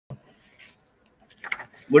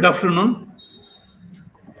Good afternoon.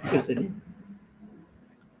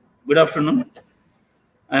 Good afternoon.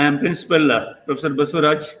 I am Principal Professor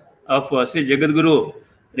Baswaraj of Sri Jagadguru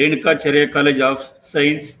Renukacharya College of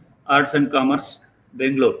Science, Arts and Commerce,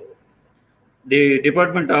 Bengaluru. The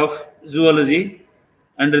Department of Zoology,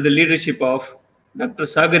 under the leadership of Dr.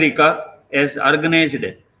 Sagarika, has organized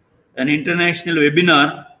an international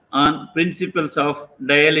webinar on principles of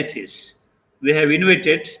dialysis. We have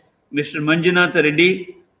invited Mr. Manjunath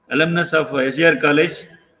Reddy, alumnus of SJR College,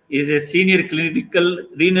 is a senior clinical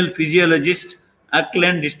renal physiologist,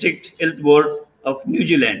 Auckland District Health Board of New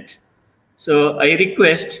Zealand. So I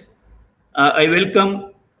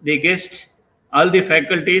welcome the guests, all the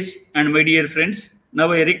faculties and my dear friends.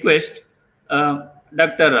 Now I request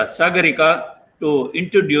Dr. Sagarika to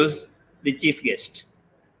introduce the chief guest.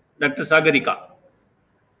 Dr. Sagarika.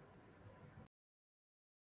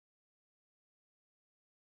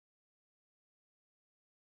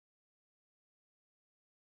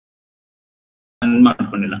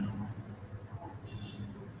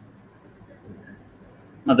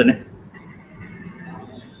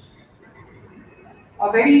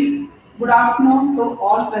 A very good afternoon to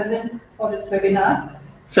all present for this webinar.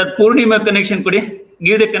 Sir, Purnima connection kudi.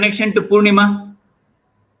 Give the connection to Purnima.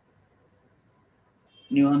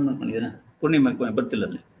 You on Purnima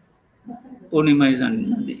bartilla. Purnima is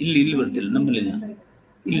on illi bartilla nammalilla.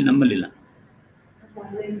 Illi nammalilla.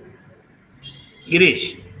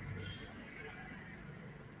 Girish.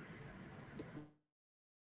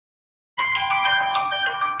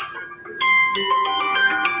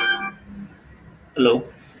 Hello,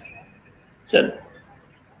 sir.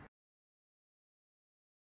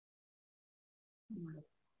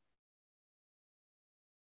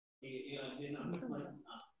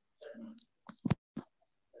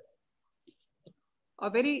 A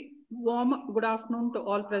very warm good afternoon to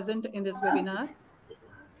all present in this webinar.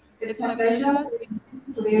 It's my pleasure to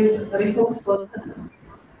introduce today's resource person,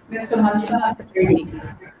 Mr. Manjunath Reddy.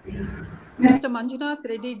 Mr. Manjunath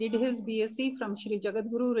Reddy did his BSc from Sri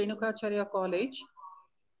Jagadguru Renukacharya College,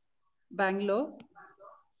 Bangalore,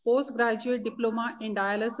 postgraduate diploma in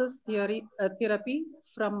dialysis therapy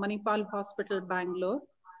from Manipal Hospital, Bangalore.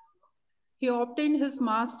 He obtained his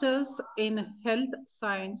master's in health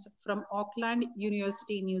science from Auckland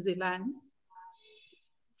University, New Zealand.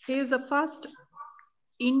 He is the first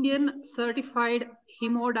Indian certified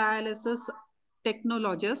hemodialysis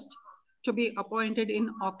technologist to be appointed in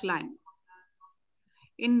Auckland.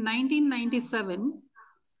 In 1997,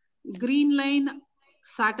 Green Line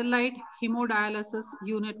Satellite Hemodialysis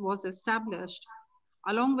Unit was established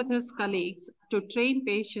along with his colleagues to train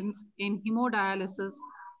patients in hemodialysis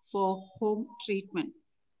for home treatment.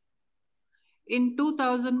 In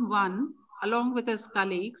 2001, along with his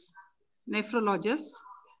colleagues, nephrologists,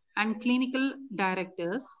 and clinical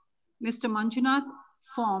directors, Mr. Manjunath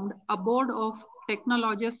formed a board of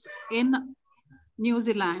technologists in New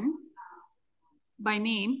Zealand by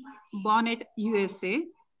name Bonnet USA.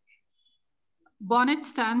 Bonnet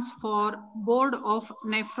stands for Board of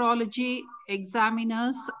Nephrology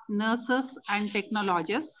Examiners, Nurses, and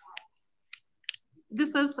Technologists.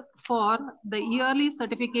 This is for the yearly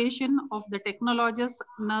certification of the technologists,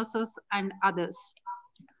 nurses, and others.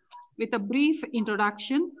 With a brief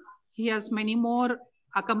introduction, he has many more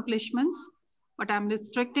accomplishments, but I'm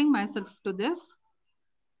restricting myself to this.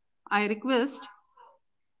 I request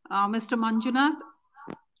Mr. Manjunath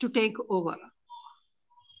to take over.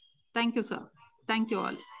 Thank you, sir. Thank you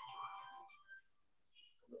all.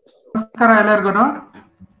 ನಮಸ್ಕಾರ ಎಲ್ಲರಿಗೂ.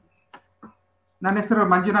 ನನ್ನ ಹೆಸರು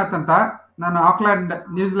ಮಂಜುನಾಥ್ ಅಂತ. ನಾನು Auckland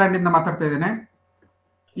ನ್ಯೂಜಿಲೆಂಡಿಂದ ಮಾತಾಡ್ತಾ ಇದ್ದೇನೆ.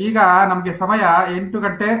 ಈಗ ನಮಗೆ ಸಮಯ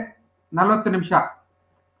 8:40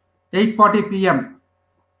 8:40 p.m.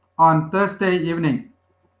 on Thursday evening.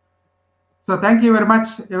 So thank you very much,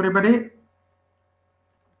 everybody.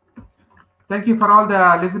 Thank you for all the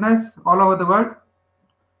listeners all over the world.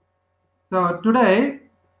 So today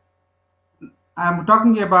I'm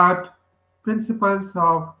talking about principles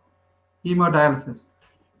of hemodialysis.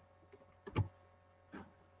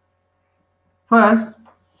 First,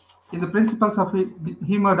 in the principles of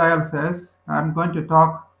hemodialysis, I'm going to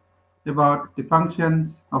talk about the functions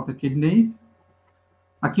of the kidneys,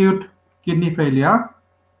 acute kidney failure,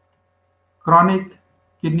 chronic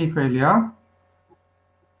kidney failure,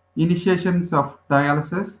 initiations of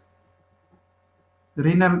dialysis,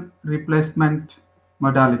 renal replacement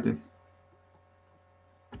modalities.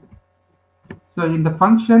 So in the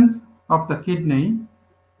functions of the kidney,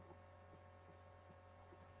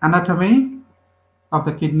 anatomy of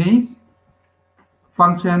the kidneys,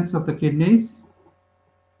 functions of the kidneys,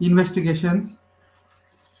 investigations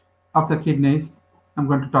of the kidneys, I'm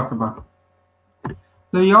going to talk about.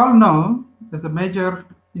 So you all know there's a major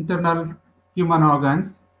internal human organs.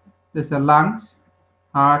 There's the lungs,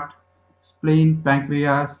 heart, spleen,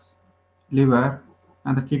 pancreas, liver,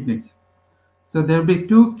 and the kidneys. So there will be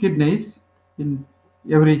 2 kidneys in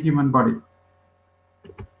every human body.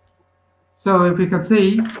 So if you can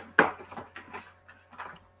see,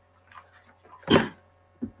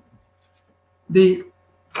 the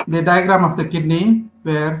diagram of the kidney,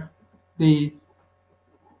 where the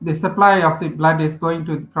supply of the blood is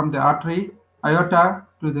going from the artery aorta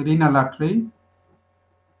to the renal artery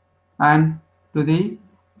and to the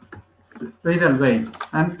renal vein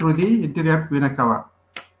and through the interior vena cava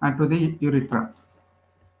and to the urethra.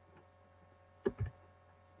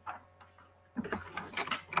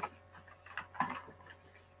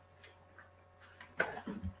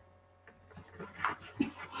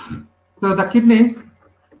 So the kidneys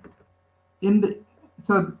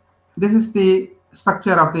so this is the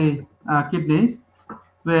structure of the kidneys,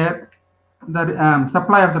 where the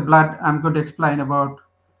supply of the blood. I'm going to explain about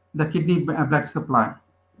the kidney blood supply.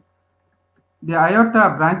 The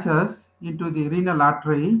aorta branches into the renal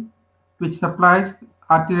artery, which supplies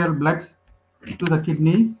arterial blood to the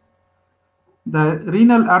kidneys. The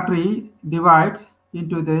renal artery divides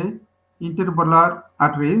into the intertubular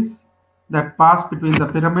arteries that pass between the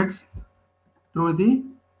pyramids through the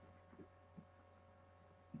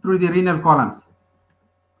renal columns.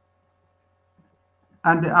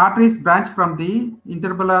 And the arteries branch from the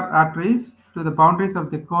intertubular arteries to the boundaries of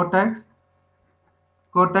the cortex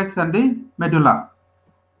and the medulla.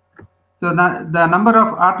 So the number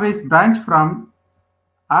of arteries branch from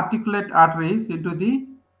articulate arteries into the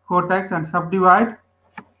cortex and subdivide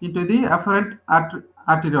into the afferent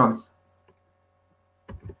arterioles.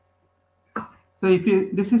 So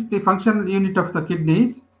this is the functional unit of the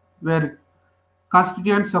kidneys, where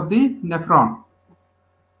constituents of the nephron.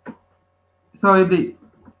 So the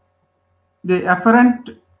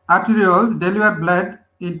afferent arterioles deliver blood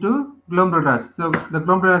into glomerulus. So the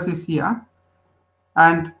glomerulus is here,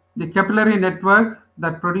 and the capillary network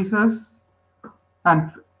that produces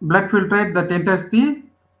and blood filtrate that enters the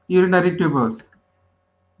urinary tubules.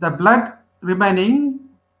 The blood remaining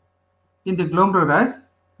in the glomerulus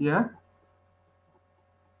here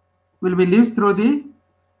will be leaves through the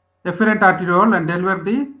efferent arteriole and deliver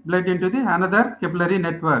the blood into the another capillary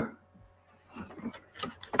network.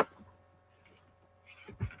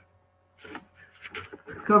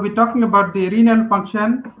 So we're talking about the renal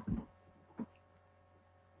function.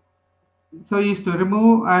 So is to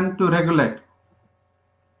remove and to regulate.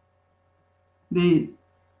 The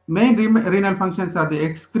main renal functions are the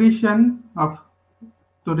excretion to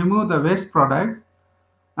remove the waste products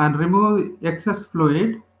and remove excess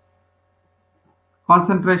fluid,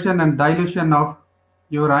 concentration and dilution of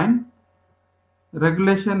urine,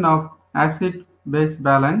 regulation of acid-base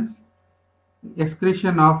balance,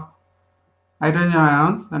 excretion of hydrogen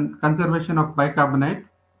ions and conservation of bicarbonate,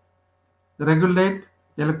 regulate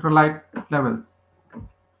electrolyte levels.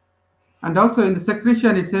 And also in the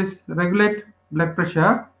secretion it says regulate blood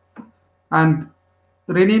pressure and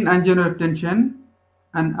renin-angiotensin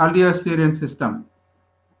and aldosterone system.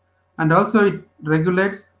 And also it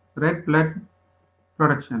regulates red blood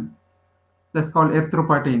production. That's called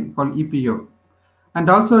erythropoietin, called EPO. And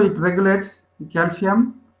also it regulates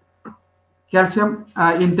calcium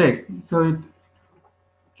intake. So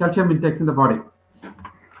calcium intake in the body.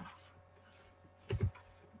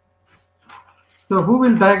 So who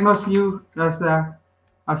will diagnose you as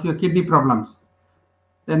your kidney problems?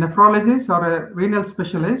 A nephrologist or a renal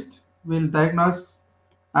specialist will diagnose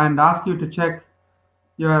and ask you to check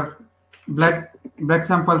your blood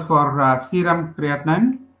samples for serum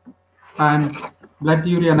creatinine and blood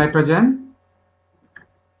urea nitrogen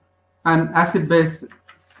and acid-base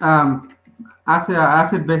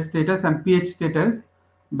status and pH status,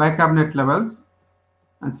 bicarbonate levels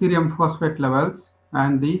and serum phosphate levels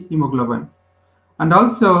and the hemoglobin. And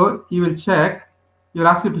also he will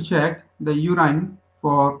ask you to check the urine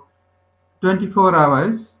for 24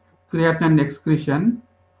 hours creatinine excretion.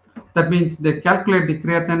 That means they calculate the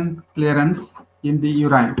creatinine clearance in the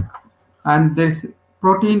urine, and there's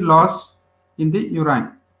protein loss in the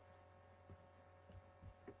urine.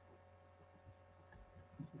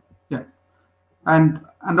 Yeah, and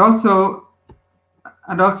also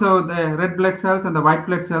the red blood cells and the white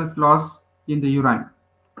blood cells loss in the urine.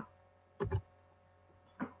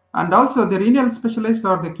 And also the renal specialist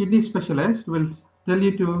or the kidney specialist will tell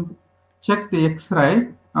you to check the X-ray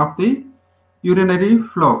of the urinary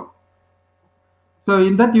flow. So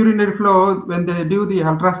in that urinary flow, when they do the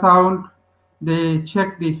ultrasound, they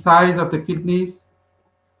check the size of the kidneys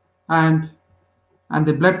and and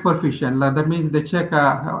the blood perfusion. That means they check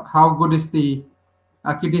how good is the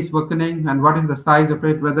kidneys working and what is the size of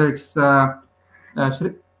it, whether it's a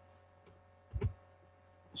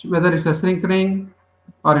shrinking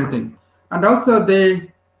or anything. And also the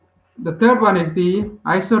third one is the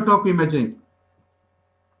isotope imaging.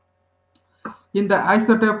 In the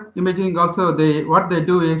isotope imaging also, what they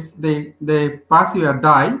do is they pass you a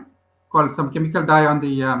dye called some chemical dye on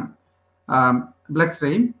the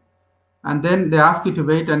bloodstream, and then they ask you to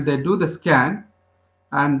wait and they do the scan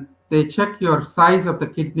and they check your size of the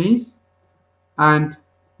kidneys and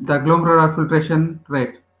the glomerular filtration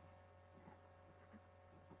rate.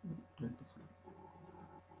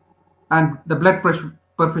 And the blood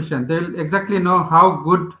perfusion. They'll exactly know how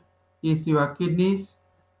good is your kidneys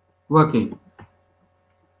working.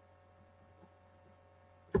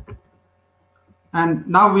 And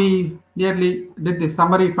now we nearly did the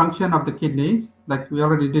summary function of the kidneys, like we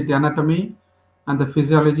already did the anatomy and the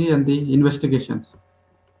physiology and the investigations.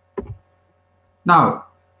 Now,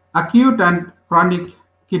 acute and chronic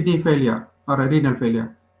kidney failure or a renal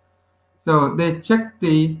failure. So they check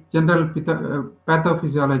the general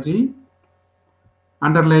pathophysiology,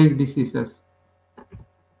 underlying diseases.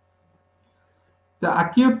 The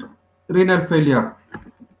acute renal failure.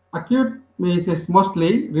 Acute means it's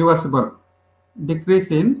mostly reversible.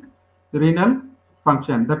 Decrease in renal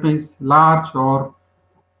function. That means large or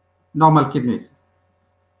normal kidneys.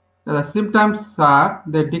 The symptoms are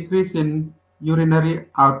the decrease in urinary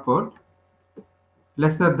output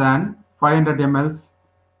lesser than 500 mL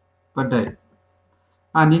per day,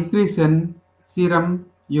 and increase in serum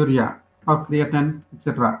urea or creatinine,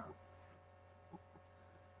 etc.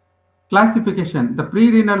 Classification. The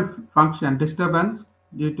pre-renal function disturbance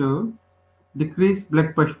due to decreased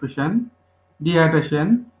blood perfusion,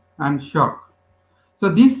 dehydration, and shock. So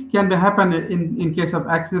this can happen in case of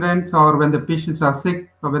accidents or when the patients are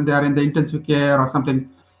sick or when they are in the intensive care or something,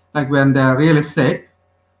 like when they are really sick,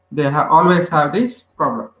 they always have this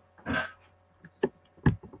problem.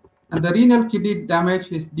 And the renal kidney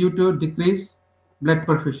damage is due to decreased blood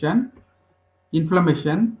perfusion,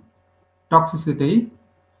 inflammation, toxicity.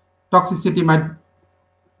 Toxicity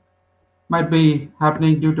might be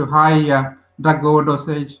happening due to high drug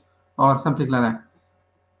overdosage or something like that.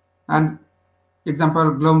 And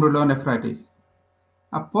example, glomerulonephritis.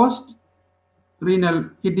 A post-renal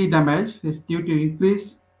kidney damage is due to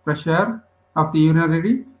increased pressure of the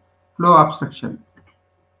urinary flow obstruction.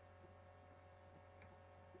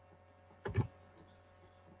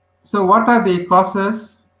 So what are the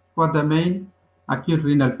causes for the main acute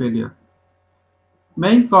renal failure?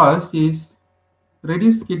 Main cause is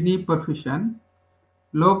reduced kidney perfusion,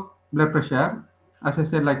 low blood pressure, as I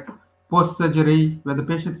said, like post-surgery, where the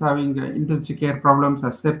patient's having intensive care problems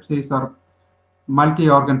as sepsis or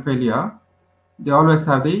multi-organ failure, they always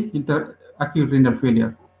have the acute renal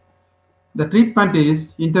failure. The treatment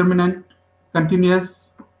is intermittent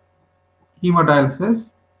continuous hemodialysis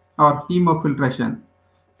or hemofiltration.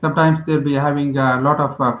 Sometimes they'll be having a lot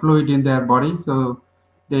of fluid in their body, so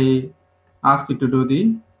they ask you to do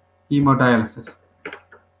the hemodialysis.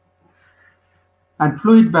 And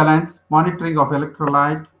fluid balance, monitoring of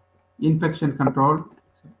electrolyte, infection control,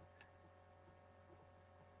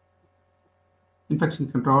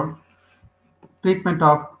 treatment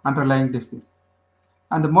of underlying disease.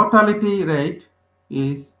 And the mortality rate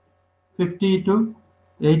is 50 to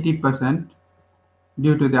 80%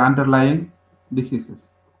 due to the underlying diseases.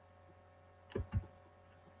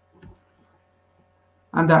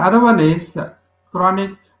 And the other one is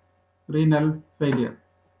chronic renal failure.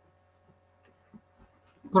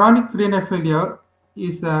 Chronic renal failure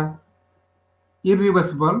is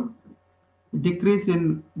irreversible decrease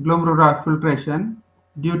in glomerular filtration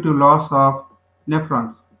due to loss of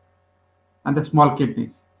nephrons and the small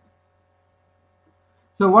kidneys.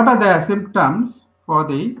 So what are the symptoms for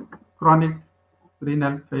the chronic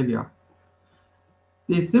renal failure?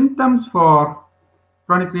 The symptoms for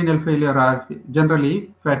chronic renal failure are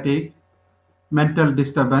generally fatigue, mental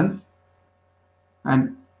disturbance,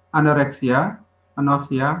 and anorexia,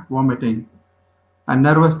 nausea, vomiting. And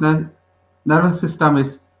nervous system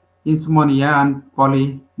is insomnia and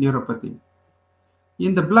polyneuropathy.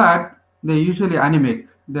 In the blood, they usually anemic.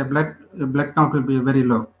 Their blood count will be very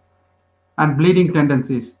low. And bleeding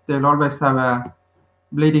tendencies. They'll always have a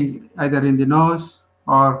bleeding either in the nose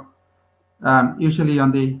or usually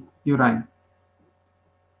on the urine.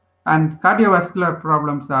 And cardiovascular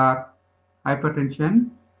problems are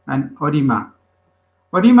hypertension and edema.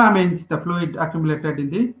 Edema means the fluid accumulated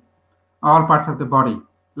in all parts of the body,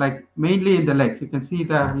 like mainly in the legs. You can see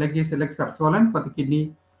the legs are swollen for the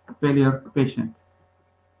kidney failure patients.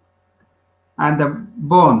 and the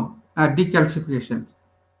bone decalcification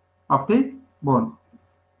of the bone.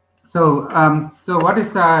 So, so what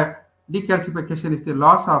is decalcification? Is the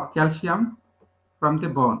loss of calcium from the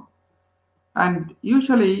bone. And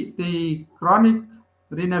usually the chronic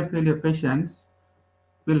renal failure patients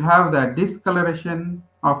will have the discoloration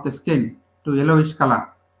of the skin to yellowish color.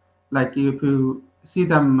 Like if you see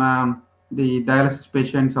them, the dialysis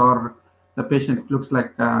patients or the patients looks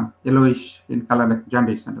like yellowish in color, like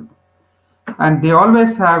jaundice. And they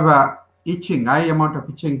always have itching, high amount of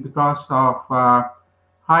itching because of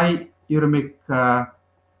high uremic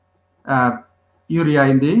urea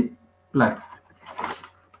in the blood.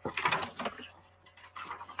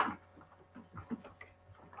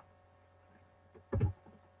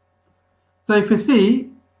 So if you see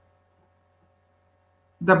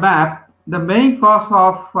the map, the main cause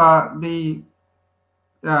of the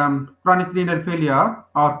chronic renal failure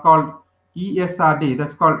are called ESRD,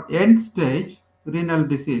 that's called end stage renal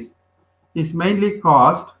disease, is mainly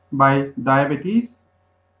caused by diabetes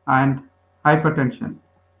and hypertension.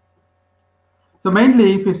 So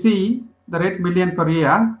mainly if you see the rate million per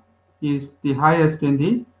year is the highest in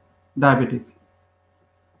the diabetes.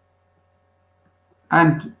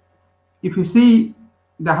 And if you see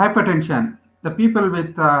the hypertension, the people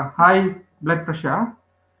with high blood pressure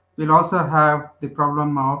will also have the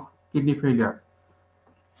problem of kidney failure.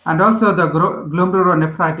 And also the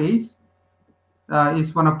glomerulonephritis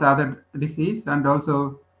is one of the other disease, and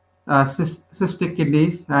also cystic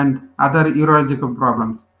kidneys and other urological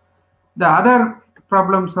problems. The other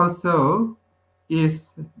problems also is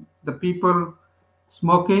the people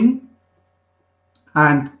smoking,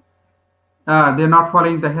 and they're not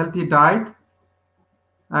following the healthy diet,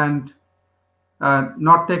 and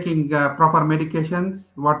not taking proper medications,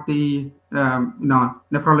 what the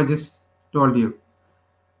nephrologist told you.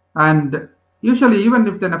 And usually, even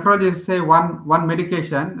if the nephrologist say one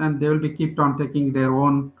medication, and they will be keep on taking their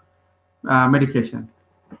own medication.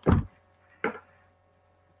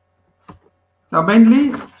 So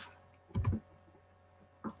mainly,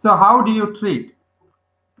 so how do you treat?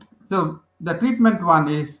 So the treatment one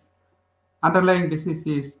is underlying disease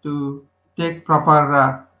is to take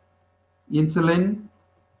proper insulin,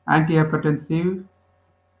 antihypertensive,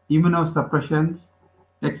 immunosuppressions,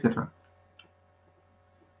 etc.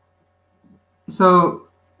 So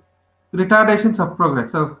retardations of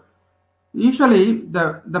progress. So usually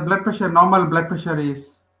the blood pressure, normal blood pressure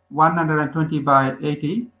is 120 by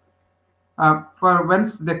 80. For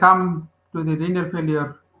once they come to the renal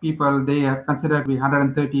failure people, they are considered to be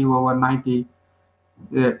 130 over 90.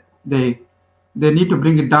 They need to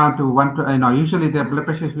bring it down to usually their blood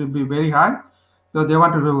pressures will be very high. So they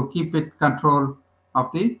want to keep it control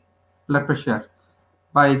of the blood pressure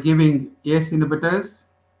by giving ACE inhibitors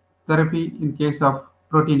therapy in case of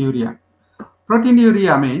proteinuria.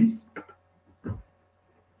 Proteinuria means,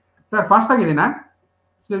 sir, fast agidina?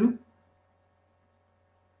 Excuse me?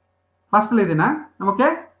 Fast ledina? I'm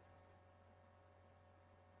okay?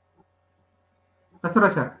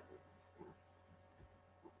 Sir.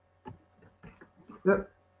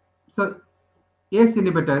 So ACE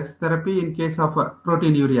inhibitors therapy in case of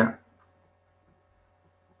proteinuria.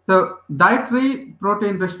 So dietary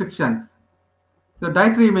protein restrictions. So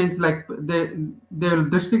dietary means like they will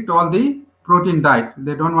restrict all the protein diet.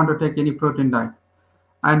 They don't want to take any protein diet,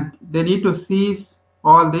 and they need to cease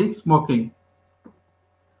all the smoking.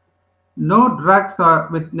 No drugs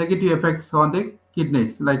with negative effects on the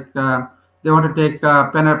kidneys, like they want to take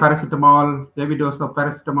paracetamol, heavy dose of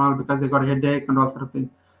paracetamol because they got a headache and all sort of things.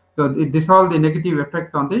 So this all the negative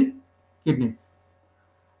effects on the kidneys.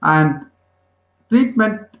 And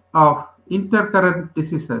treatment of intercurrent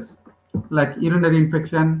diseases like urinary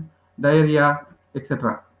infection, diarrhea,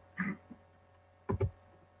 etc.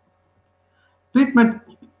 Treatment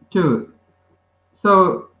 2.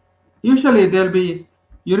 So usually there will be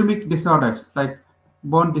uremic disorders like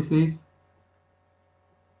bone disease,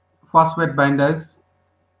 phosphate binders.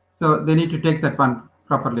 So they need to take that one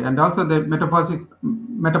properly. And also the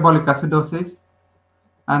metabolic acidosis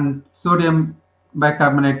and sodium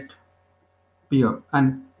bicarbonate PO,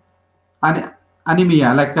 and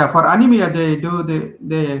anemia. Like for anemia, they do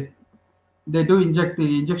inject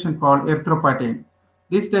the injection called erythropoietin.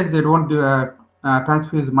 These days they don't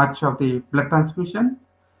transfuse much of the blood transfusion,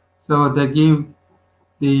 so they give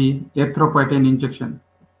the erythropoietin injection.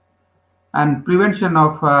 And prevention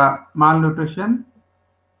of malnutrition,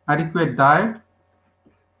 adequate diet,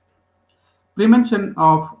 prevention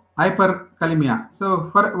of hyperkalemia. So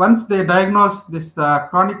for once they diagnose this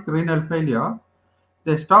chronic renal failure,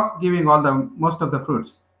 they stop giving most of the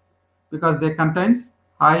fruits because they contains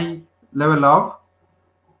high level of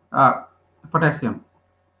potassium.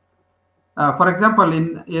 For example,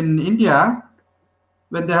 in India,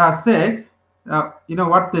 when they are sick, you know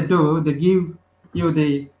what they do? They give you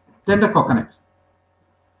the tender coconuts.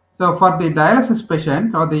 So for the dialysis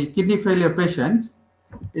patient or the kidney failure patients,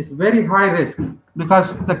 it's very high risk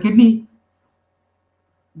because the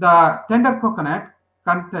tender coconut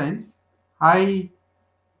contains high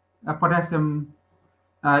potassium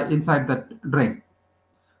inside that drink.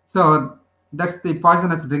 So that's the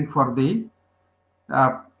poisonous drink for the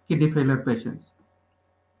kidney failure patients.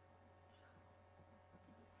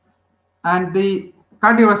 And the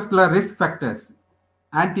cardiovascular risk factors,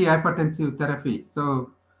 antihypertensive therapy.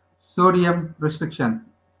 So sodium restriction,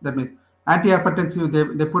 that means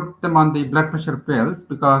antihypertensive, they put them on the blood pressure pills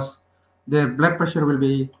because their blood pressure will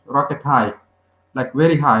be rocket high, like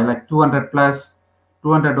very high, like 200 plus,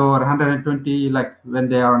 200 over 120, like when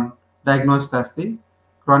they are diagnosed as the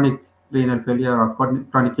chronic renal failure or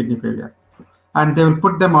chronic kidney failure. And they will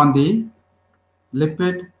put them on the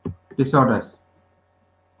lipid disorders.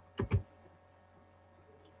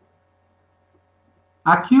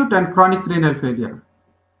 Acute and chronic renal failure.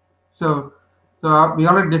 So we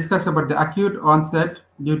already discussed about the acute onset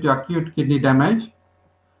due to acute kidney damage.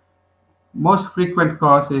 Most frequent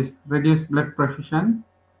cause is reduced blood perfusion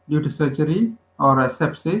due to surgery or a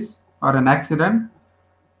sepsis or an accident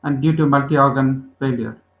and due to multi-organ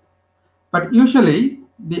failure. But usually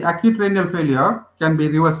the acute renal failure can be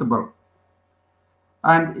reversible.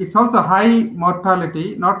 And it's also high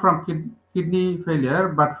mortality, not from kidney failure,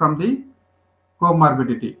 but from the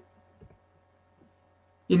comorbidity.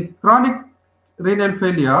 In chronic renal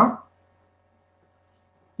failure,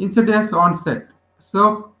 insidious onset,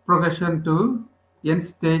 slow progression to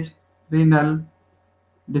end-stage renal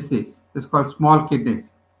disease. It's called small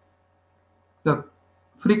kidneys. So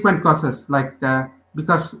frequent causes like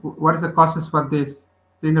because what is the causes for this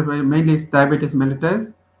renal failure? Mainly is diabetes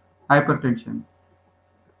mellitus, hypertension.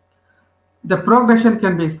 The progression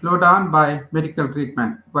can be slowed down by medical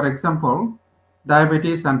treatment. For example,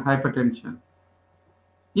 diabetes and hypertension,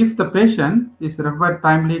 if the patient is referred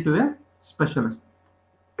timely to a specialist.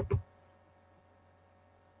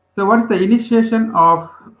 So what is the initiation of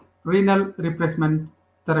renal replacement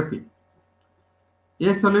therapy?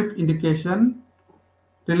 Absolute indication,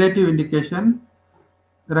 relative indication,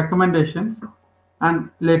 recommendations, and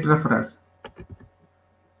late referrals.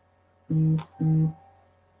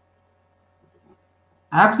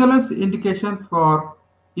 Absolute indication for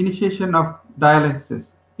initiation of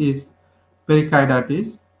dialysis is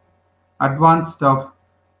pericarditis, advanced of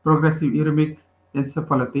progressive uremic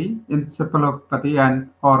encephalopathy and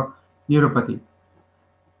or neuropathy,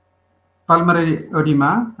 pulmonary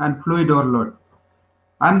edema and fluid overload,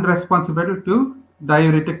 unresponsible to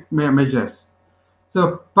diuretic measures.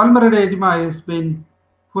 So pulmonary edema has been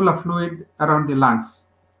full of fluid around the lungs.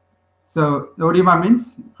 So edema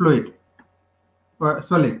means fluid,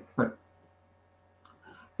 swelling. Sorry.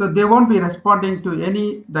 So they won't be responding to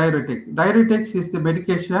any diuretics. Diuretics is the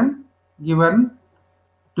medication given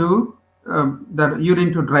to the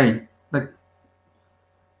urine to drain.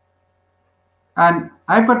 And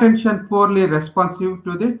hypertension poorly responsive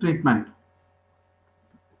to the treatment.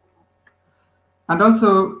 And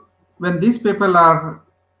also, when these people are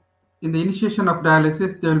in the initiation of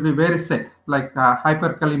dialysis, they will be very sick, like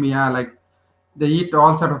hyperkalemia, like they eat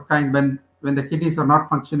all sort of kind. When the kidneys are not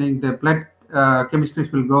functioning, the blood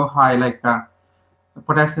chemistries will go high, like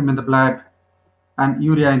potassium in the blood and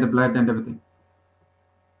urea in the blood and everything.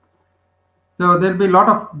 So there will be a lot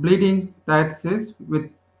of bleeding dialysis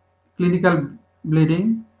with clinical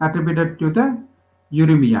bleeding attributed to the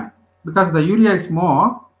uremia. Because the urea is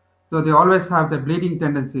more, so they always have the bleeding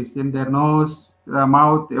tendencies in their nose,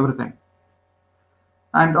 mouth, everything.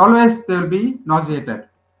 And always they will be nauseated.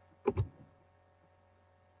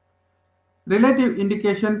 Relative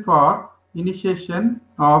indication for initiation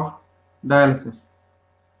of dialysis.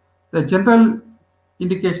 The general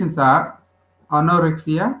indications are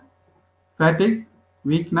anorexia, fatigue,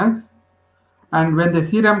 weakness, and when the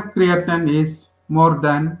serum creatinine is more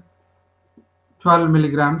than 12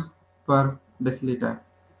 milligrams per deciliter,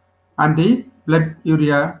 and the blood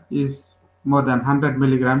urea is more than 100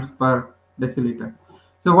 milligrams per deciliter.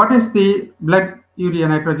 So what is the blood urea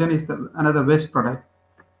nitrogen? Is another waste product.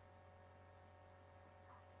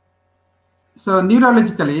 So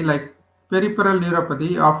neurologically, like peripheral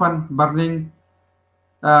neuropathy, often burning,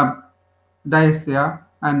 dysphagia,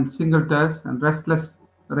 and singletons and restless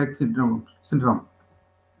leg syndrome.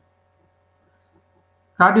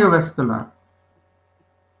 Cardiovascular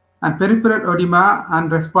and peripheral edema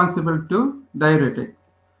and responsible to diuretics.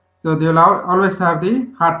 So they will always have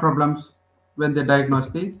the heart problems when they diagnose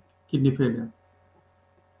the kidney failure.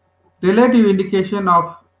 Relative indication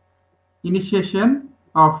of initiation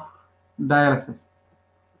of dialysis.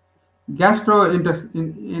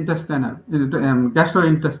 Gastrointestinal.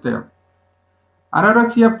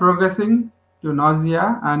 Anorexia progressing to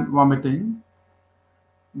nausea and vomiting.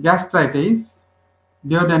 Gastritis,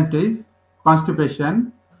 duodenitis,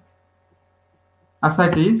 constipation,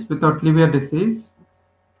 ascites without liver disease,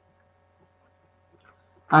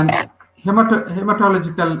 and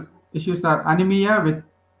hematological issues are anemia with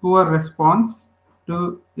poor response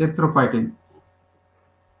to erythropoietin.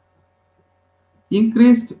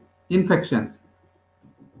 Increased infections,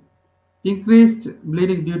 increased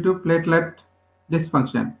bleeding due to platelet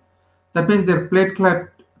dysfunction. That means their platelet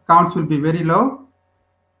counts will be very low,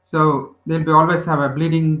 so they'll be always have a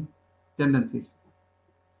bleeding tendencies.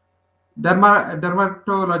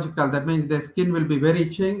 Dermatological, that means the skin will be very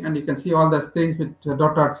itching, and you can see all the screens with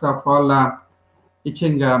dots of all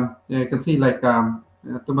itching. You can see like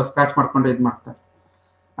tumba scratch ಮಾಡ್ಕೊಂಡು ಇದು ಮಾಡ್ತಾರೆ.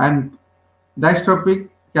 And dystrophic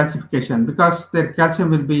calcification, because their calcium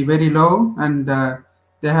will be very low, and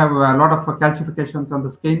they have a lot of calcifications on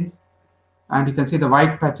the skins, and you can see the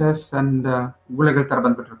white patches and ಗುಳೆಗಳ ತರ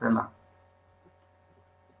ಬಂದ್ಬಿಟ್ಟಿರುತ್ತೆ ಎಲ್ಲ.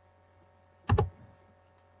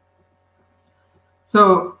 So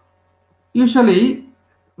usually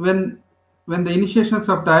when the initiations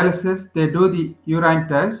of dialysis, they do the urine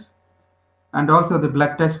test and also the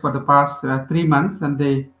blood test for the past 3 months, and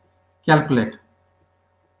they calculate.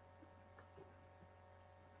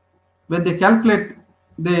 When they calculate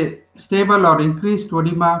the stable or increased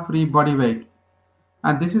edema-free body weight,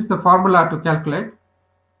 and this is the formula to calculate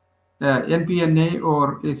NPNA, or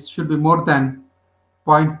it should be more than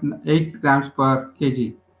 0.8 grams per kg.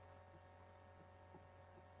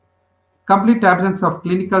 Complete absence of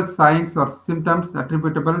clinical signs or symptoms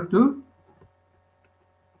attributable to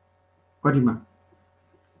edema.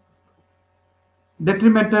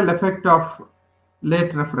 Detrimental effect of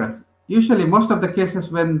late referrals. Usually, most of the cases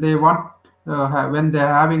when they want, when they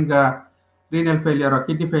are having renal failure or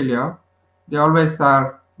kidney failure, they always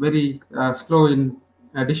are very slow in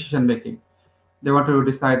decision making. They want to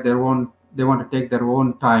decide their own. They want to take their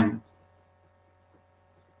own time.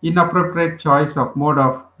 Inappropriate choice of mode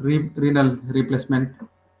of renal replacement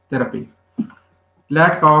therapy.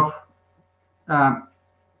 Lack of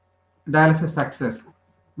dialysis access.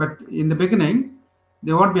 But in the beginning,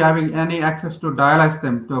 they won't be having any access to dialyze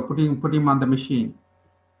them, to put him on the machine.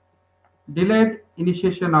 Delayed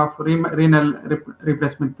initiation of renal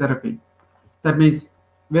replacement therapy. That means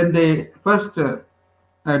when they first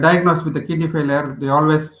diagnosed with the kidney failure, they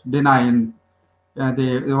always deny, and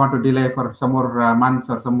they want to delay for some more months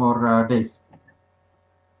or some more days.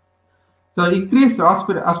 So increased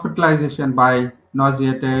hospitalization by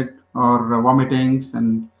nauseated or vomitings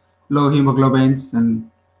and low hemoglobins, and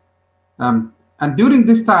during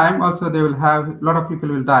this time also they will have a lot of people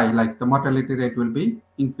will die, like the mortality rate will be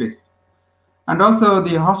increased, and also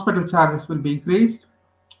the hospital charges will be increased,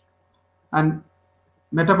 and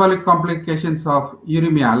metabolic complications of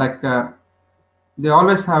uremia, like they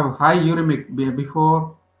always have high uremic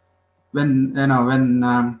before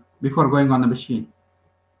before going on the machine.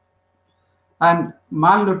 And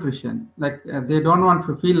malnutrition, like they don't want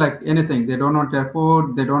to feel like anything. They don't want their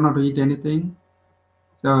food. They don't want to eat anything.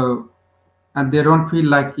 So, and they don't feel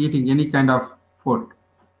like eating any kind of food.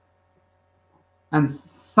 And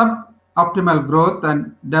suboptimal growth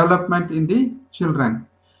and development in the children.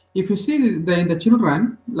 If you see in the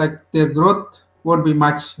children, like their growth won't be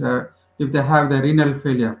much if they have the renal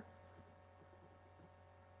failure.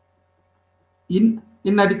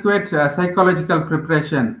 Inadequate psychological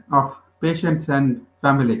preparation of patients and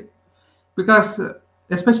family, because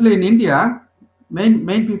especially in India, main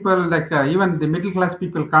people, like even the middle class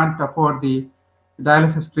people, can't afford the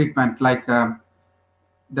dialysis treatment, like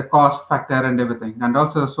the cost factor and everything, and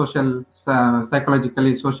also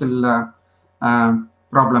psychologically social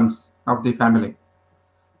problems of the family,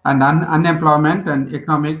 and unemployment and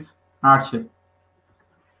economic hardship.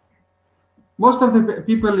 Most of the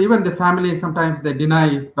people, even the family, sometimes they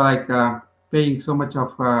deny, like paying so much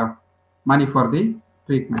of money for the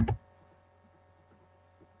treatment.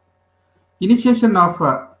 Initiation of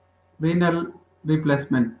renal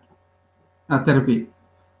replacement therapy.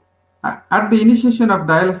 At the initiation of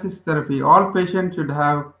dialysis therapy, all patients should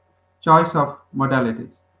have choice of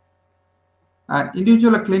modalities.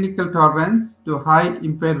 Individual clinical tolerance to high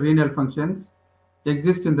impaired renal functions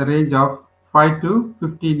exists in the range of 5 to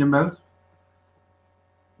 15 ml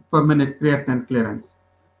per minute creatinine clearance.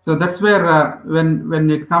 So that's where when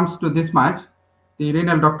it comes to this much, the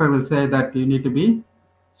renal doctor will say that you need to be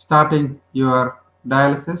starting your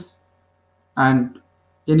dialysis, and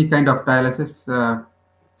any kind of dialysis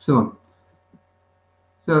soon.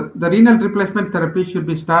 So the renal replacement therapy should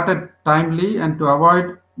be started timely and to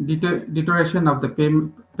avoid deterioration of the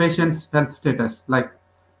patient's health status, like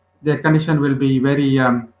their condition will be very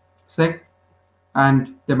sick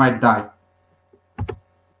and they might die.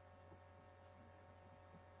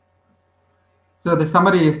 So the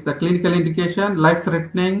summary is the clinical indication: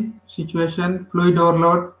 life-threatening situation, fluid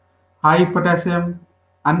overload, high potassium,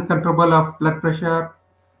 uncontrollable of blood pressure,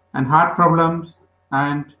 and heart problems,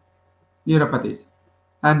 and neuropathies,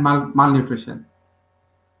 and malnutrition.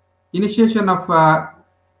 Initiation of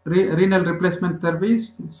renal replacement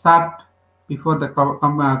therapies start before the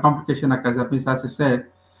complication occurs. That means, as I said,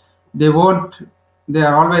 they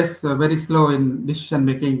are always very slow in decision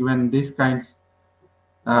making when these kinds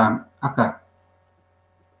occur.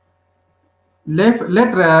 Let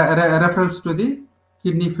referrals to the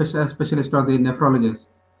kidney specialist or the nephrologist.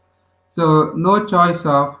 So no choice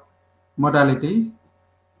of modalities,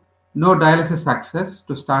 no dialysis access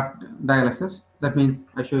to start dialysis. That means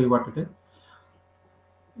I show you what it is.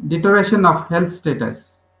 Deterioration of health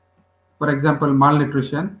status. For example,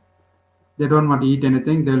 malnutrition. They don't want to eat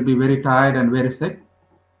anything. They will be very tired and very sick.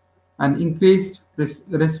 And increased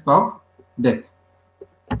risk of death.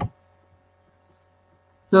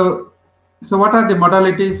 So what are the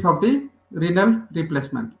modalities of the renal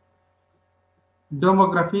replacement?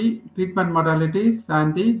 Tomography, treatment modalities,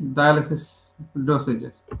 and the dialysis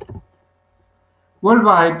dosages.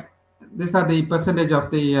 Worldwide, these are the percentage of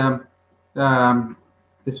the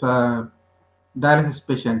dialysis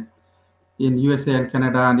patient in USA and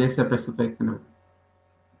Canada and Asia Pacific.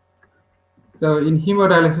 So in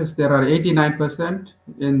hemodialysis, there are 89%.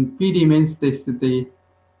 In PD means this the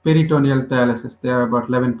peritoneal dialysis. There are about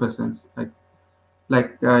 11%,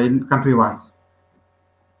 like in country-wise.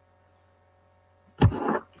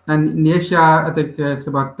 And in Asia, I think it's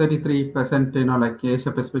about 33%. Like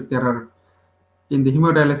Asia Pacific, there are in the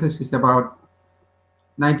hemodialysis is about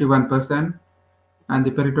 91%, and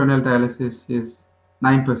the peritoneal dialysis is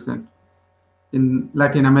 9%. In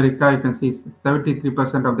Latin America, you can see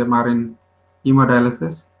 73% of them are in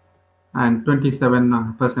hemodialysis, and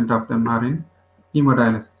 27% of them are in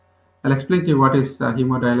hemodialysis. I'll explain to you what is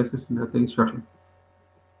hemodialysis and other things shortly.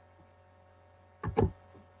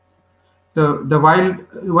 So the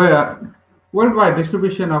worldwide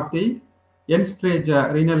distribution of the end-stage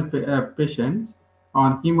renal patients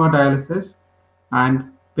on hemodialysis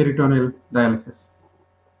and peritoneal dialysis.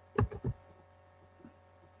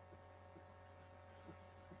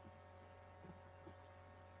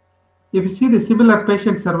 If you see the similar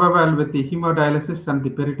patient survival with the hemodialysis and the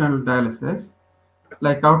peritoneal dialysis,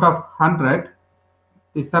 like out of 100,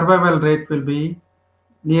 the survival rate will be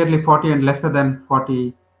nearly 40 and lesser than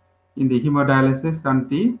 40 in the hemodialysis and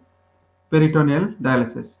the peritoneal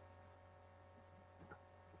dialysis.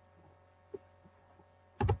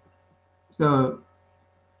 So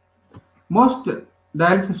most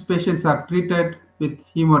dialysis patients are treated with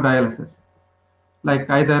hemodialysis, like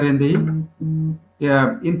either in the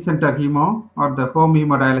in-center hemo or the home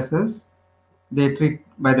hemodialysis, they treat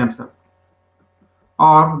by themselves.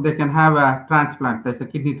 Or they can have a transplant, that's a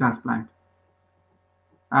kidney transplant,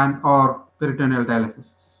 and or peritoneal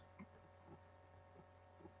dialysis.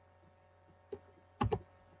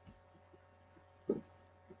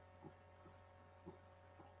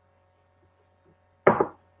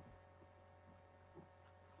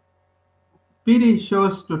 PD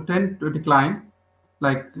shows to tend to decline,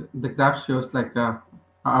 like the graph shows, like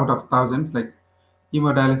out of thousands, like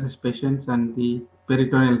hemodialysis patients and the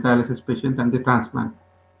peritoneal dialysis patient and the transplant.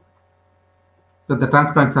 So the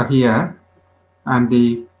transplants are here, and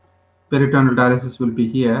the peritoneal dialysis will be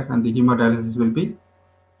here, and the hemodialysis will be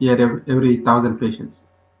here every 1,000 patients.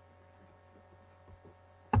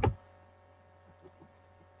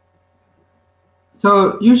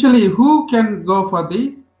 So usually, who can go for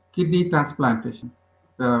the kidney transplantation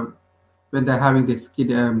when they're having this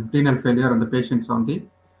renal failure and the patients on the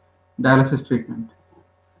dialysis treatment?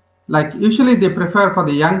 Like usually they prefer for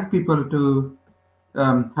the young people to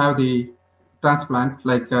have the transplant,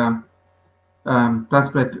 like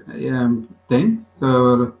transplant thing.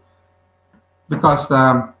 So because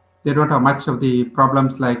they don't have much of the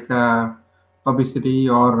problems like obesity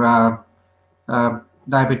or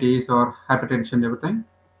diabetes or hypertension, everything.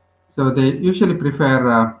 So they usually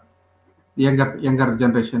prefer the younger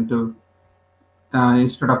generation to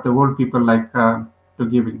instead of the old people, like to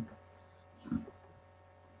giving.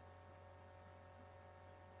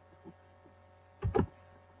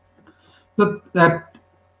 So that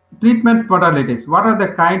treatment modalities. What are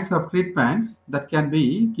the kinds of treatments that can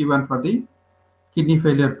be given for the kidney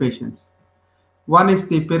failure patients? One is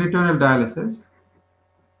the peritoneal dialysis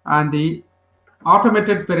and the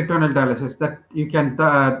automated peritoneal dialysis that you can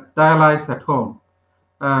dialyze at home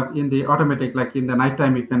in the automatic, like in the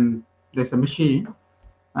nighttime, there's a machine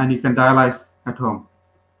and you can dialyze at home.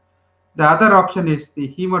 The other option is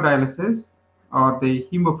the hemodialysis or the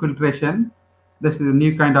hemofiltration. This is a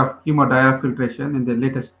new kind of hemodiafiltration in the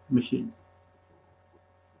latest machines.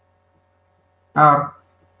 Or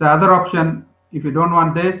the other option, if you don't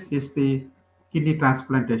want this, is the kidney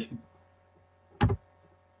transplantation.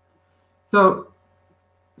 So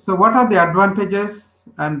what are the advantages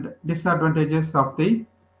and disadvantages of the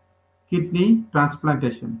kidney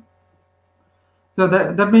transplantation? So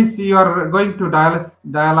that means you are going to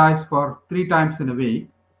dialyze for 3 times in a week.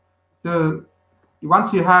 So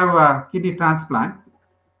once you have a kidney transplant,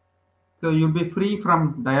 so you'll be free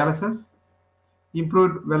from dialysis,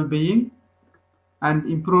 improved well-being, and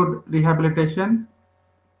improved rehabilitation,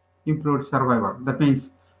 improved survival. That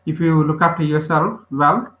means if you look after yourself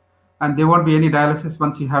well, and there won't be any dialysis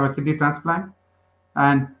once you have a kidney transplant,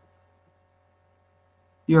 and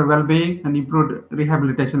your well-being and improved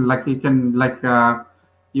rehabilitation, like you can,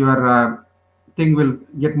 your thing will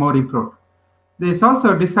get more improved. There's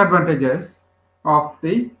also disadvantages of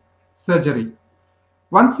the surgery.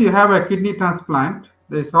 Once you have a kidney transplant,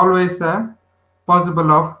 there's always a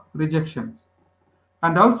possible of rejections.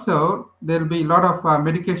 And also there will be a lot of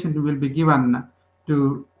medication will be given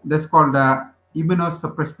to, that's called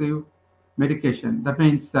immunosuppressive medication. That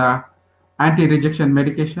means anti-rejection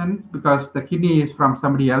medication, because the kidney is from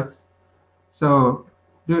somebody else. So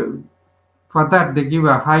for that, they give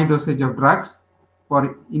a high dosage of drugs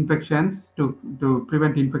for infections, to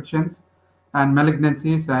prevent infections and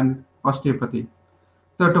malignancies and osteopathy.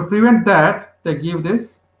 So to prevent that, they give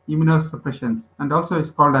this immunosuppressions, and also it's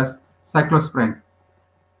called as cyclosporine.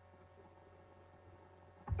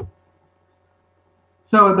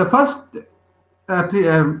 So the first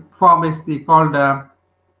form is called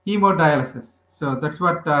hemodialysis. So that's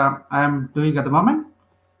what I am doing at the moment.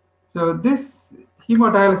 So this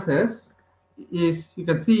hemodialysis is, you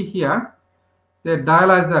can see here, the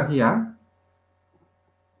dialyzer here,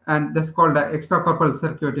 and that's called the extracorporeal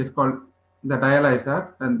circuit is called the dialyzer,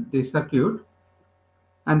 and the circuit,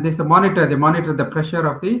 and there's a monitor. They monitor the pressure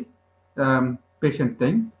of the patient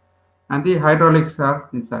thing, and the hydraulics are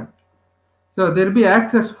inside. So there will be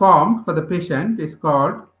access formed for the patient is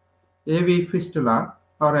called AV fistula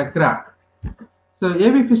or a graft. So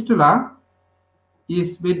AV fistula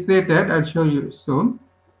is being created, I'll show you soon.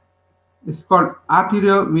 It's called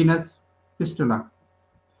arteriovenous fistula.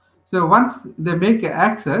 So once they make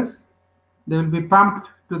access, they will be pumped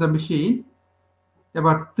to the machine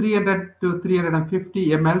about 300 to 350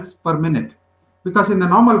 mL per minute, because in the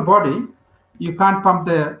normal body you can't pump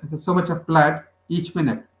so much of blood each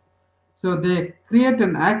minute. So they create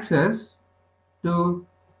an access to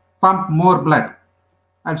pump more blood.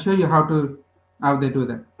 I'll show you how they do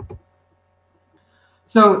that.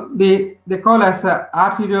 So they call as a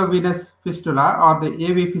arteriovenous fistula or the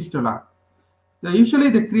AV fistula. So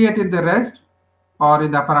usually they create in the wrist or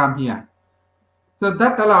in the upper arm here. So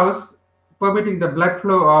that allows permitting the blood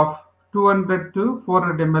flow of 200 to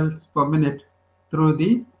 400 mL per minute through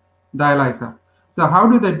the dialyzer. So how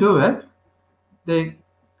do they do it?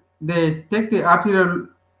 They take the arterial,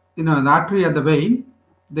 the artery and the vein,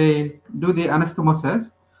 they do the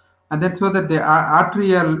anastomosis, and then so that the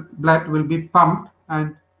arterial blood will be pumped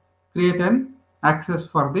and create an access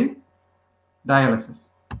for the dialysis.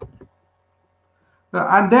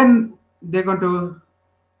 And then they're going to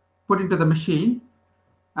put into the machine,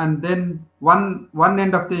 and then one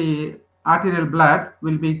end of the arterial blood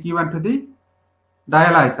will be given to the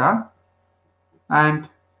dialyzer and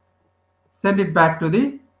send it back to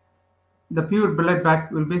the pure blood back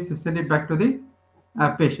will be send it back to the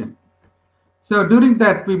patient. So during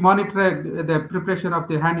that, we monitor the preparation of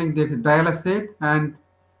the handling the dialysate and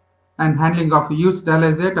handling of used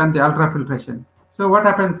dialysate and the ultrafiltration. So what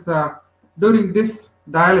happens during this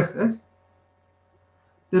dialysis?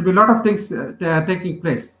 There'll be a lot of things taking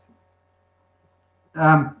place.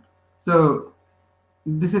 So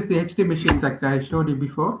this is the HT machine that I showed you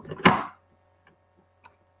before.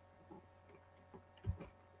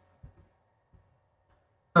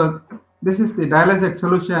 So this is the dialysate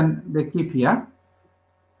solution they keep here,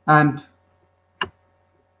 and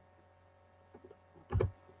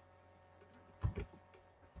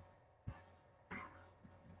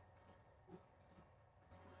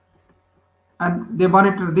they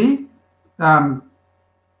monitor the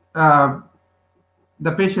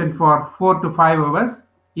patient for 4 to 5 hours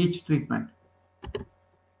each treatment.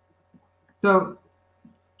 So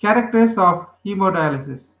characters of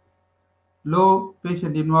hemodialysis. low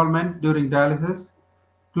patient involvement during dialysis,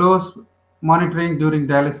 close monitoring during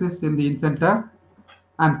dialysis in the in-center,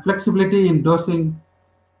 and flexibility in dosing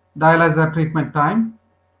dialyzer treatment time.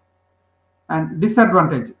 And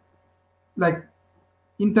disadvantage, like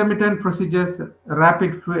intermittent procedures,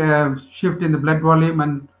 rapid shift in the blood volume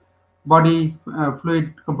and body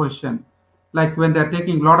fluid composition. Like when they're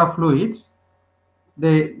taking a lot of fluids,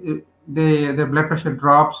 their blood pressure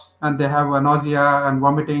drops and they have nausea and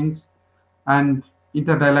vomitings and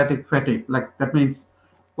interdialytic fatigue. Like that means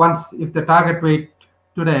once if the target weight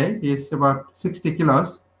today is about 60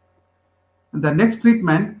 kilos, the next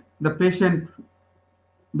treatment, the patient,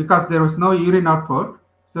 because there was no urine output,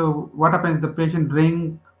 so what happens, the patient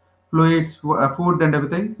drink fluids, food and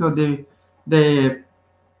everything, so they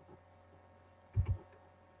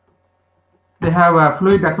have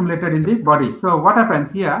fluid accumulated in the body. So what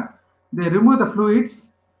happens here, they remove the fluids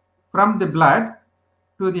from the blood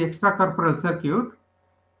to the extracorporeal circuit,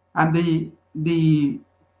 and the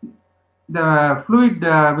fluid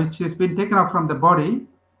which has been taken off from the body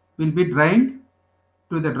will be drained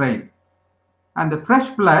to the drain, and the fresh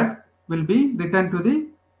blood will be returned to the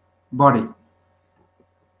body.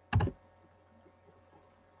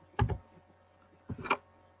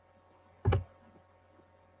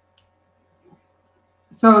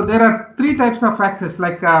 So there are three types of access.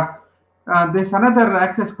 Like there's another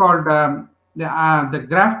access called the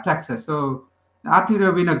graft access. So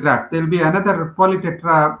arteriovenous graft. There will be another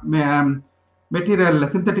polytetra material,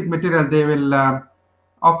 synthetic material. They will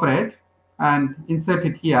operate and insert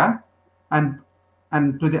it here and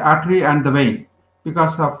to the artery and the vein,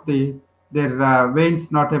 because of their veins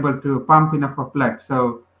not able to pump enough of blood.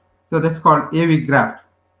 So that's called AV graft.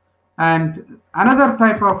 And another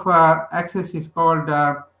type of access is called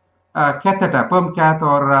catheter, perm cath,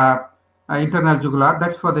 or internal jugular.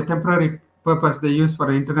 That's for the temporary purpose they use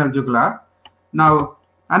for internal jugular. Now,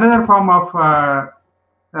 another form of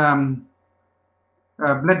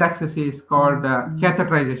blood access is called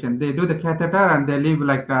catheterization. They do the catheter and they leave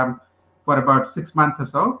like for about 6 months or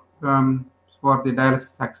so for the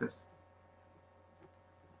dialysis access.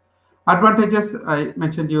 Advantages, I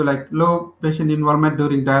mentioned you, like low patient involvement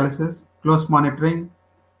during dialysis, close monitoring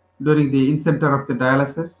during the in-center of the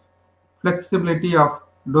dialysis, flexibility of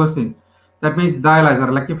dosing. That means dialyzer.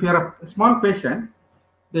 Like if you're a small patient,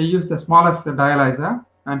 they use the smallest dialyzer,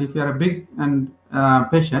 and if you're a big and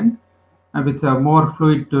patient and with more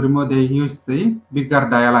fluid to remove, they use the bigger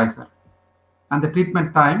dialyzer. And the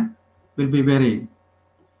treatment time will be varying.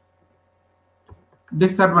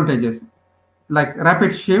 Disadvantages, like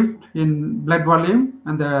rapid shift in blood volume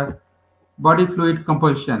and the body fluid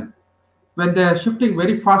composition. When they are shifting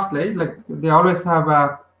very fastly, like they always have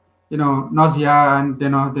nausea, and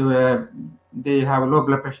they have low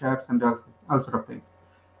blood pressures and all sort of things.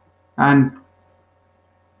 And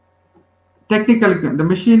technical equipment, the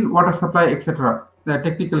machine, water supply, etc. The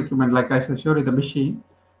technical equipment, like I showed you the machine,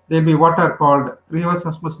 there will be water called reverse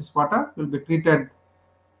osmosis water will be treated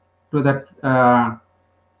to that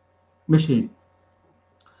machine.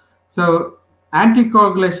 So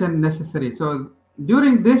anticoagulation necessary. So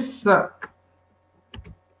during this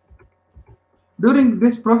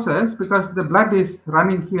process, because the blood is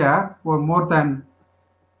running here for more than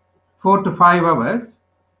 4 to 5 hours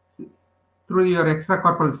through your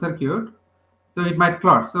extracorporeal circuit, so it might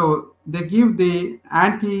clot. So they give the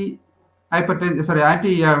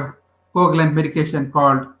anti-coagulant medication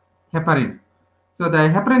called heparin. So the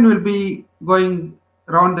heparin will be going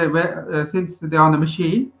around the since they are on the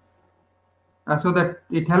machine, so that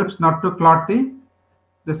it helps not to clot the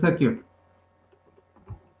circuit.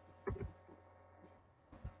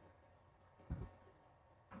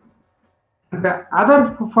 The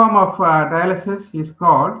other form of dialysis is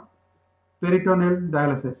called peritoneal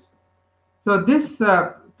dialysis. So this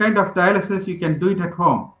kind of dialysis, you can do it at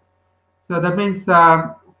home. So that means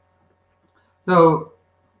so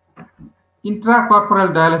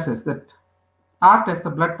intracorporeal dialysis, that heart as the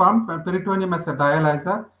blood pump and peritoneum as a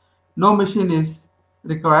dialyzer. No machine is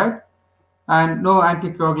required and no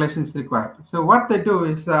anticoagulation is required. So what they do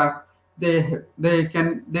is they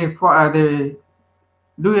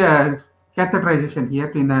do a catheterization here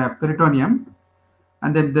in the peritoneum,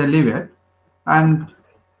 and then they leave it. And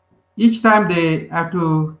each time they have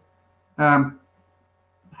to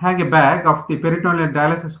hang a bag of the peritoneal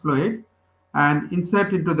dialysis fluid and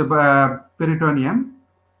insert into the peritoneum,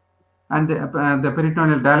 and the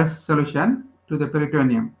peritoneal dialysis solution to the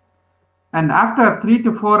peritoneum. And after 3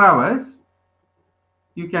 to 4 hours,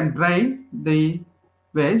 you can drain the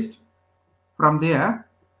waste from there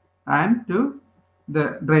and to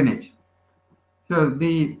the drainage. So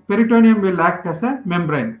the peritoneum will act as a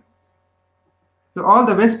membrane. So all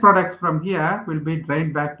the waste products from here will be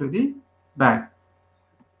drained back to the bag.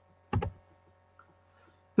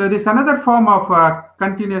 So this is another form of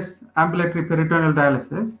continuous ambulatory peritoneal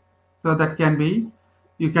dialysis. So that can be,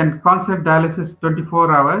 you can constant dialysis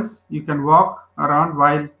 24 hours. You can walk around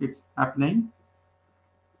while it's happening.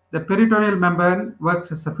 The peritoneal membrane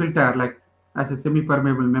works as a filter, like as a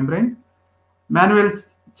semi-permeable membrane. Manual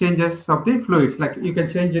changes of the fluids, like you can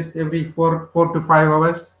change it every 4 to 5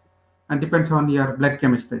 hours, and depends on your blood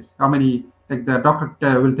chemistries. How many, like the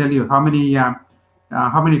doctor will tell you how many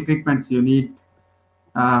treatments you need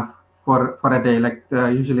for a day. Like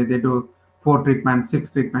usually they do 4 treatments, 6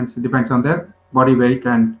 treatments. It depends on their body weight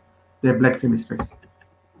and their blood chemistries.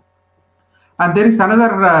 And there is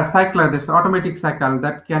another cycle, this automatic cycle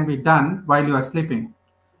that can be done while you are sleeping.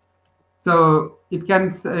 So it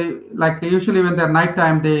can, like usually when they're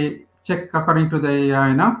nighttime, they check according to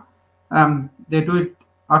the, they do it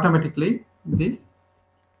automatically, the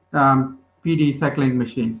PD cycling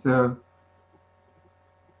machine. So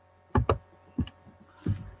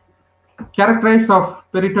characteristics of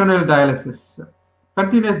peritoneal dialysis.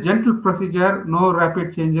 Continuous gentle procedure, no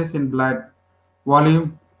rapid changes in blood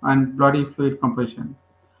volume and body fluid composition.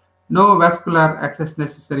 No vascular access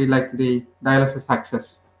necessary like the dialysis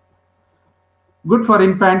access. Good for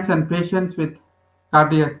infants and patients with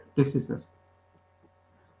cardiac diseases.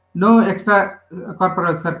 No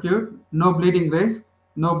extracorporeal circuit, no bleeding risk,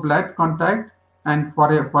 no blood contact, and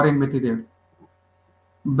foreign materials.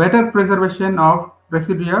 Better preservation of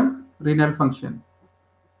residual renal function.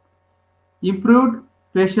 Improved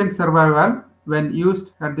patient survival when used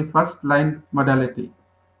at the first line modality.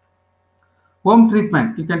 Home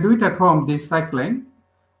treatment, you can do it at home, this cycling,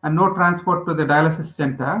 and no transport to the dialysis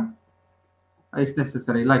center is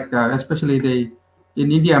necessary. Like especially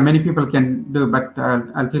in India, many people can do, but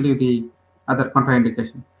I'll tell you the other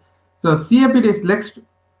contraindication. So CAPD is less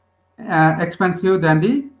expensive than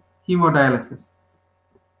the hemodialysis.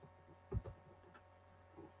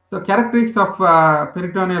 So characteristics of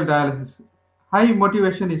peritoneal dialysis. High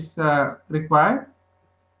motivation is required.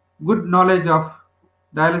 Good knowledge of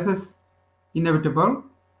dialysis inevitable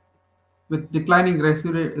with declining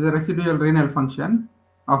residual renal function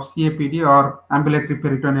of CAPD or ambulatory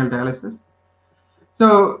peritoneal dialysis.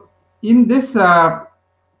 So in this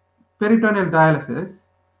peritoneal dialysis,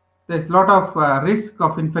 there's a lot of risk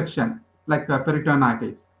of infection like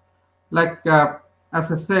peritonitis. Like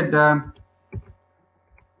as I said,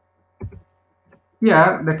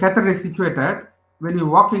 here the catheter is situated. When you're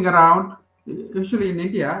walking around, usually in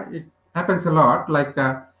India, it happens a lot. Like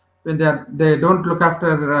when they don't look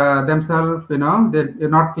after themselves, they're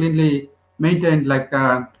not cleanly maintained, like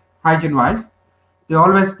hygiene wise, they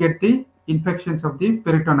always get the infections of the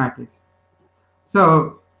peritonitis.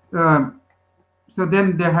 So so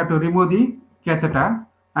then they have to remove the catheter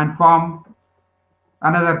and form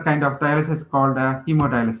another kind of dialysis called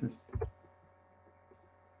hemodialysis.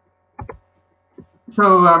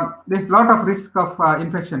 So there's a lot of risk of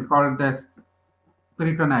infection called this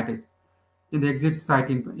peritonitis in the exit site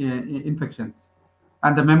infections.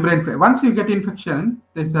 And the membrane, once you get infection,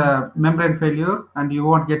 there's a membrane failure and you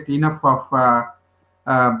won't get enough of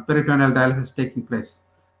peritoneal dialysis taking place.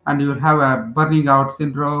 And you will have a burning out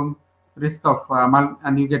syndrome, risk of,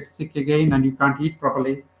 and you get sick again and you can't eat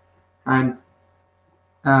properly. And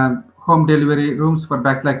home delivery rooms for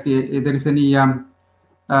back, like there is any,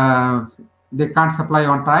 they can't supply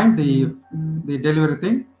on time, the delivery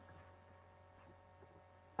thing.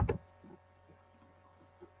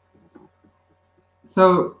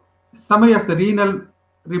 So summary of the renal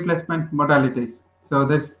replacement modalities. So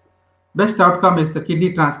this best outcome is the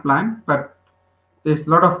kidney transplant, but there's a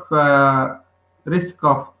lot of risk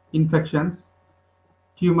of infections,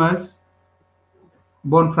 tumors,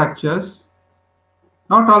 bone fractures.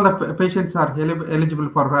 Not all the patients are eligible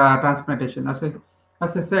for transplantation. As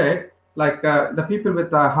I said, like the people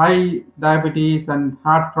with high diabetes and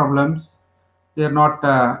heart problems, they are not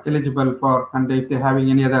eligible for, and if they're having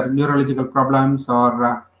any other neurological problems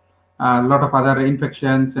or a lot of other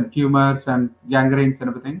infections and tumors and gangrenes and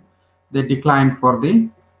everything, they decline for the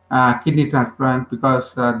kidney transplant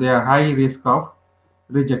because they are high risk of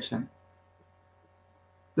rejection.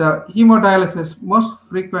 The hemodialysis, most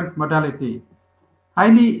frequent modality,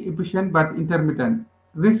 highly efficient but intermittent,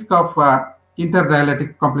 risk of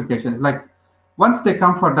interdialytic complications. Like once they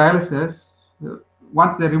come for dialysis,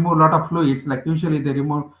 once they remove a lot of fluids, like usually they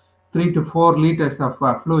remove 3 to 4 liters of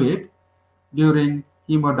fluid during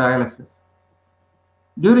hemodialysis.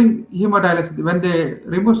 During hemodialysis, when they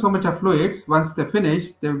remove so much of fluids, once they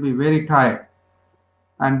finish, they will be very tired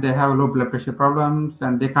and they have low blood pressure problems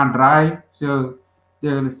and they can't drive. So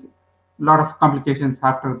they will lot of complications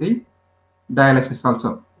after the dialysis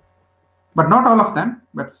also. But not all of them,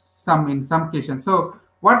 but some in some cases. So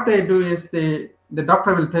what they do is the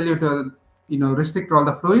doctor will tell you to restrict all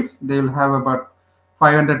the fluids. They will have about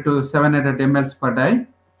 500 to 700 mL per day.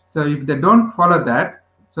 So if they don't follow that,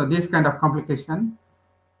 so this kind of complication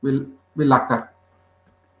will occur.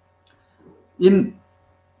 In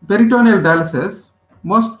peritoneal dialysis,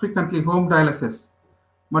 most frequently home dialysis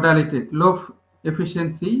modality, low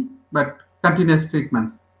efficiency but continuous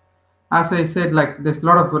treatment. As I said, like there's a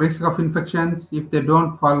lot of risk of infections if they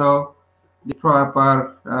don't follow the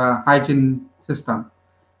proper hygiene system,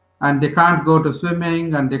 and they can't go to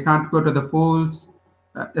swimming and they can't go to the pools,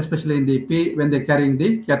 especially in the when they're carrying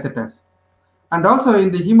the catheters. And also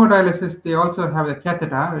in the hemodialysis, they also have a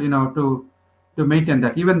catheter, to maintain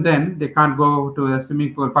that. Even then, they can't go to a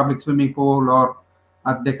swimming pool, public swimming pool, or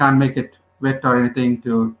they can't make it wet or anything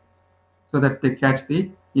so that they catch the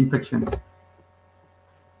infections.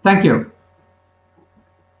 Thank you.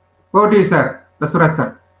 Over to you, sir. Basuraj,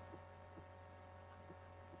 sir.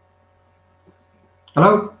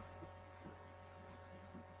 Hello?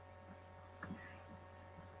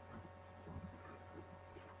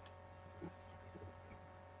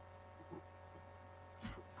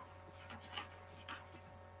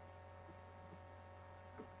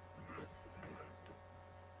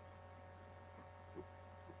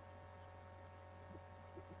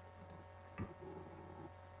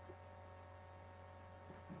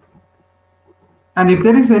 And if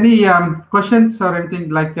there is any questions or anything,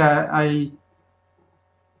 like I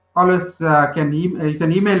always you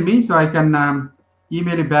can email me, so I can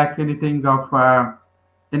email you back anything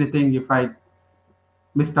if I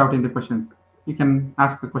missed out in the questions. You can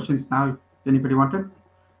ask the questions now if anybody wanted.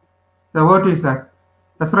 So over to you, sir.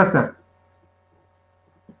 Basuraj, sir.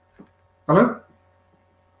 Hello?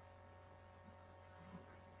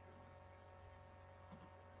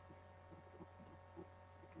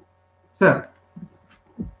 Sir.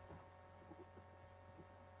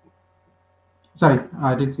 Sorry,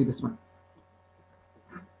 I didn't see this one.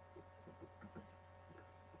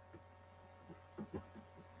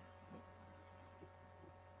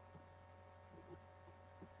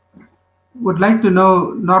 Would like to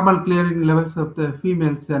know normal clearing levels of the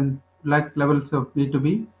females and like levels of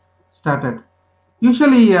B2B started.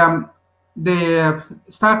 Usually they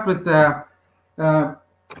start with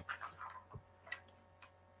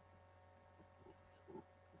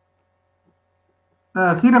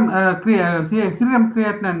serum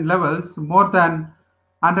creatinine levels more than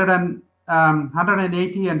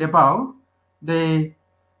 180 and above. They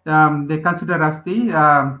consider as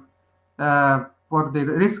the for the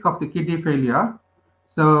risk of the kidney failure.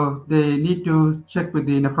 So they need to check with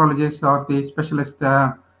the nephrologist or the specialist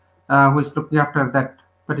who is looking after that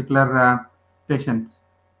particular patient.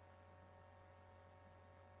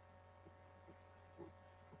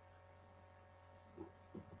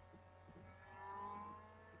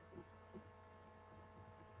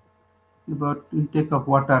 About intake of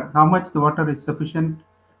water, how much the water is sufficient,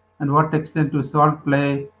 and what extent do salt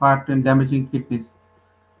play part in damaging kidneys?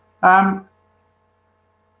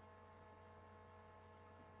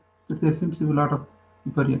 There seems to be a lot of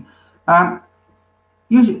people here.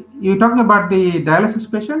 You talking about the dialysis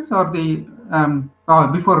patients or the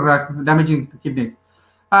before damaging the kidneys?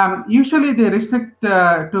 Usually they restrict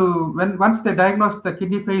to once they diagnose the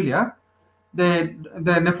kidney failure, the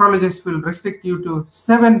nephrologist will restrict you to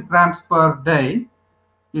 7 grams per day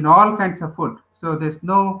in all kinds of food. So there's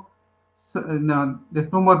no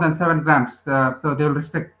more than 7 grams. So they will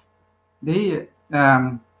restrict the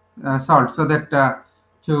salt, so that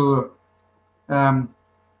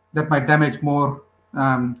that might damage more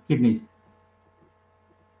kidneys.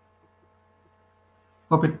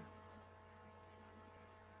 Hope it.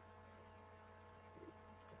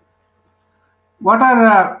 What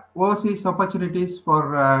are overseas opportunities for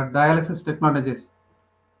dialysis technologies?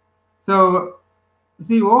 So,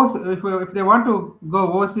 see, if they want to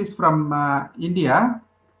go overseas from India,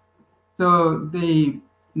 so the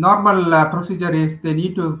normal procedure is they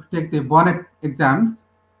need to take the bonnet exams.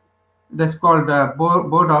 That's called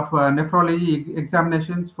Board of Nephrology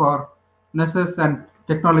Examinations for nurses and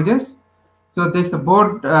technologists. So there's a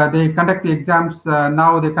board, they conduct the exams.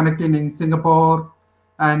 Now they're conducting in Singapore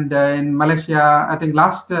and in Malaysia. I think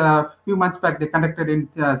last few months back they conducted in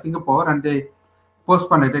Singapore, and they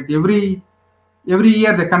postponed it. Every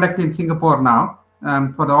year they conduct in Singapore now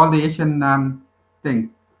for all the Asian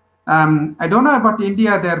thing. I don't know about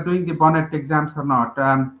India, they're doing the bonnet exams or not.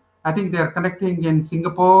 I think they're conducting in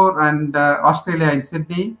Singapore and Australia in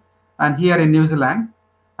Sydney, and here in New Zealand,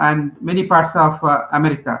 and many parts of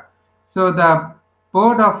America. So the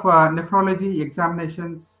board of nephrology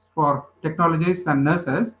examinations for technologists and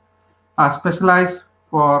nurses are specialized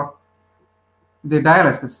for the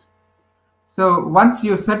dialysis. So once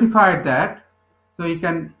you certified that, so you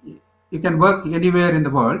can work anywhere in the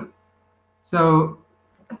world. So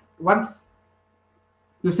once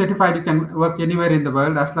you certified, you can work anywhere in the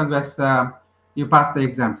world as long as you pass the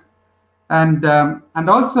exams. And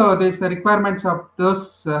also there's the requirements of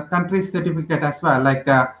those countries' certificate as well. Like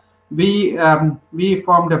we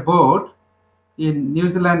formed a board in New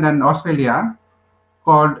Zealand and Australia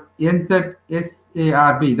called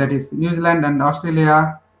NZSARB, that is New Zealand and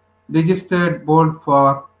Australia Registered Board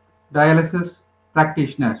for Dialysis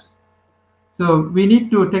Practitioners. So we need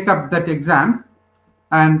to take up that exam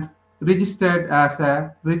and registered as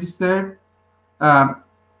a registered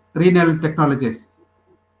renal technologist.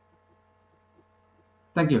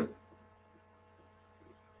 Thank you.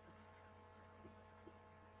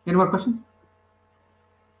 Any more questions?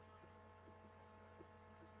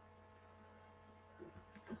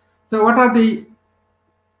 So what are the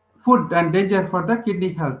food and danger for the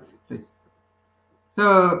kidney health, please?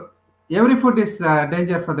 So every food is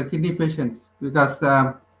danger for the kidney patients, because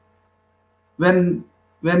when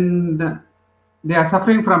they are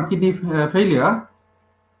suffering from kidney failure,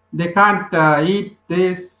 they can't eat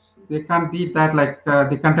this, they can't eat that, like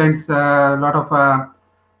they contains a lot of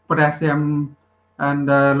potassium and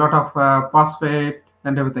a lot of phosphate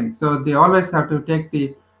and everything. So they always have to take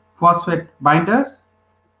the phosphate binders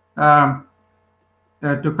to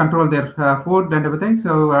control their food and everything.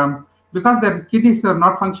 So because their kidneys are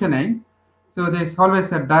not functioning, so there's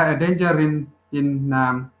always a danger in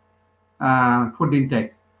food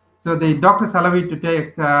intake. So the doctors allow you to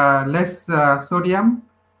take less sodium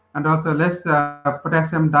and also less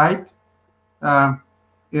potassium diet,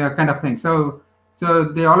 kind of thing. So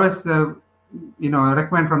they always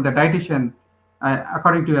recommend from the dietitian,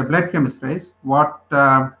 according to your blood chemistry, what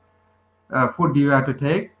food you have to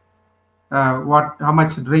take, how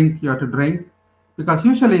much drink you have to drink, because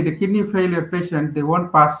usually the kidney failure patient, they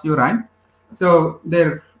won't pass urine, so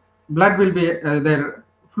their blood will be their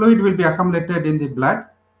fluid will be accumulated in the blood,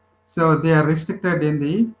 so they are restricted in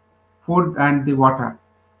the food and the water.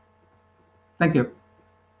 Thank you.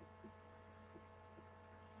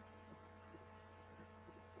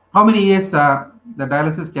 How many years the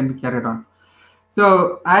dialysis can be carried on?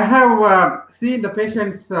 So I have seen the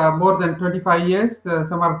patients more than 25 years,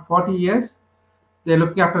 some are 40 years. They're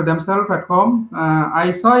looking after themselves at home.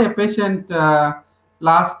 I saw a patient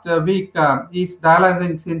last week. He's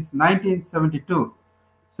dialyzing since 1972.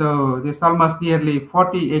 So this almost nearly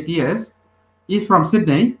 48 years. He's from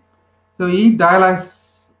Sydney. So he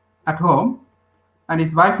dialyzes at home and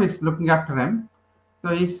his wife is looking after him. So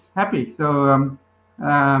he's happy. So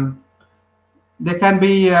there can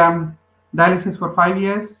be dialysis for 5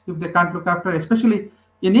 years if they can't look after, especially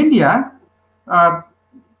in India,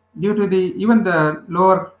 due to even the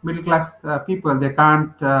lower middle class people, they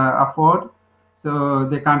can't afford, so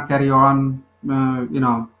they can't carry on,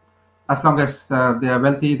 as long as they are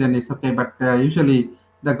wealthy, then it's okay. But usually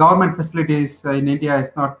the government facilities in India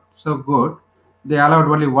is not so good. They allowed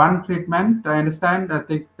only one treatment, I understand. I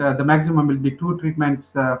think the maximum will be 2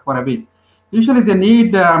 treatments for a week. Usually they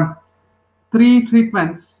need 3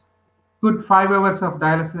 treatments, good 5 hours of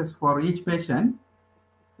dialysis for each patient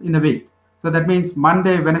in a week. So that means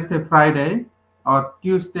Monday, Wednesday, Friday, or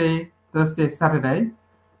Tuesday, Thursday, Saturday,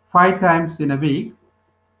 5 times in a week,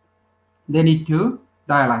 they need to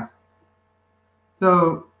dialyze.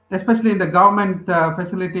 So especially in the government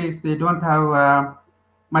facilities, they don't have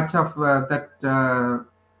much of that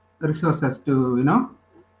resources to,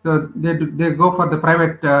 so they go for the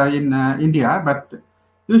private in India, but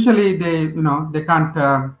usually they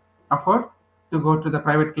can't afford to go to the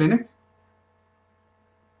private clinics.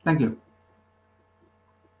 Thank you.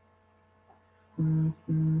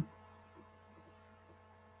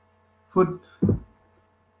 Food.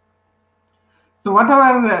 So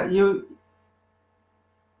whatever you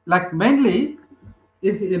like, mainly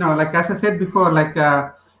is, like as I said before, like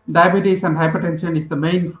diabetes and hypertension is the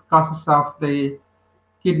main causes of the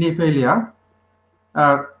kidney failure.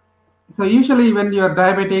 So usually when you're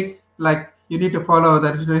diabetic, like you need to follow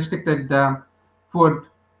the restricted food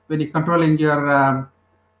when you're controlling your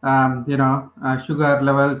sugar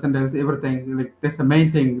levels and everything. Like that's the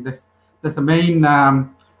main thing. That's the main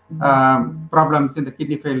problems in the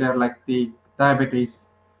kidney failure, like the diabetes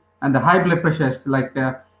and the high blood pressures. Like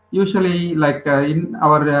usually, like in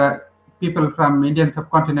our people from Indian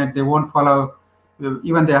subcontinent, they won't follow.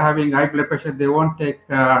 Even they're having high blood pressure, they won't take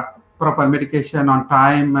proper medication on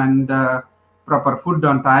time and proper food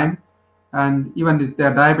on time. And even if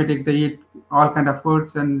they're diabetic, they eat all kind of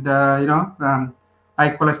foods and high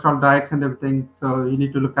cholesterol diets and everything. So you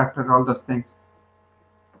need to look after all those things.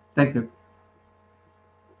 Thank you.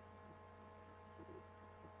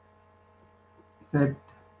 Said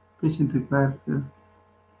patient require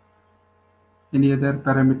any other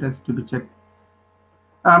parameters to be checked.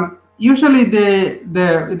 Usually,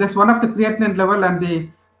 there's one of the creatinine level and the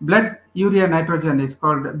blood urea nitrogen is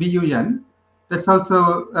called BUN. That's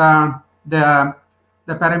also the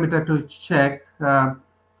parameter to check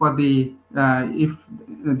for the if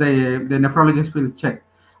the nephrologist will check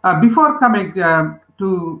before coming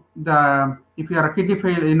to the if you are a kidney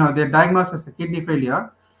failure, they diagnose as a kidney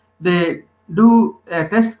failure. They do a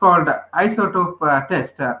test called isotope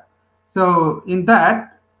test. So in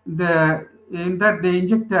that they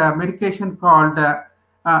inject a medication called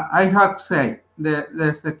ihoxide.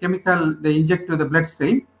 There's a chemical they inject to the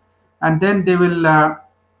bloodstream, and then they will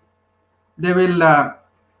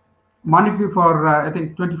monitor you for I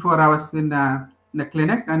think 24 hours in a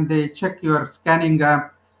clinic, and they check your scanning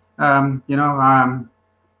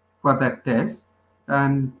for that test,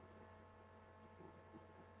 and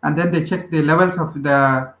then they check the levels of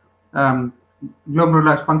the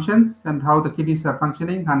glomerular functions and how the kidneys are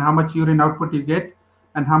functioning and how much urine output you get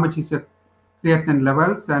and how much is your creatinine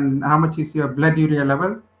levels and how much is your blood urea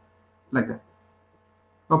level, like that.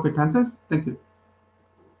 Hope it answers. Thank you.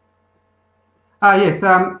 Yes.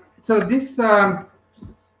 So this there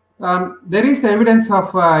is evidence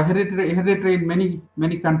of hereditary in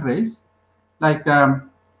many countries. Like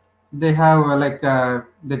they have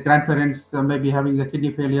the grandparents may be having the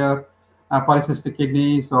kidney failure, polycystic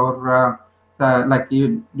kidneys, or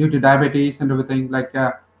due to diabetes and everything. Like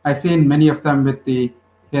I've seen many of them with the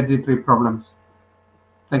hereditary problems.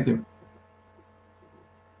 Thank you.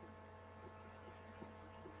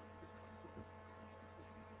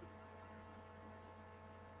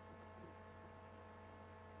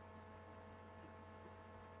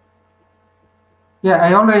 Yeah,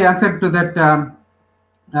 I already answered to that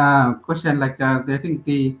question. Like I think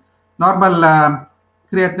the normal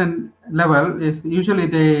creatinine level is usually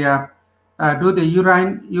they do the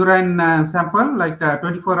urine sample, like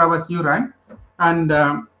 24 hours urine, and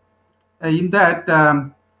in that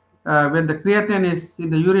when the creatinine is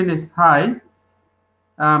in the urine is high,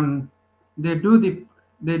 they do the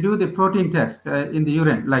protein test in the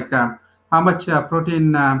urine, like how much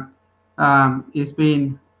protein is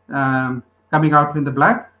being coming out in the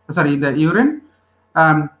blood, sorry, in the urine,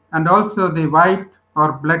 and also the white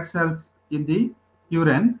or blood cells in the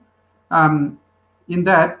urine. In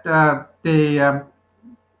that, these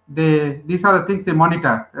are the things they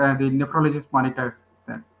monitor. The nephrologist monitors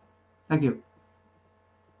that. Thank you.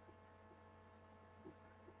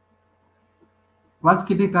 Once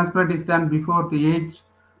kidney transplant is done before the age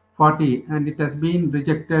 40 and it has been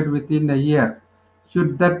rejected within a year,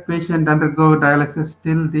 should that patient undergo dialysis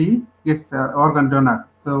till the organ donor?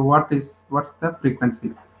 So what's the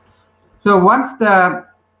frequency? So once the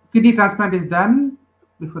kidney transplant is done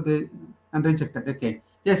before and rejected, okay,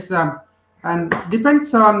 yes, and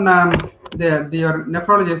depends on your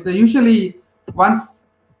nephrologist. They usually once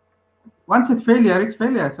it's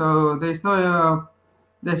failure. So there's no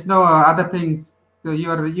other things. So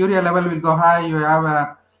your urea level will go high.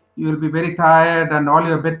 You will be very tired, and all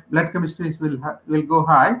your blood chemistries will go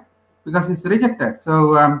high because it's rejected.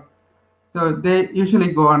 So so they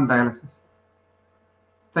usually go on dialysis.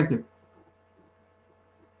 Thank you.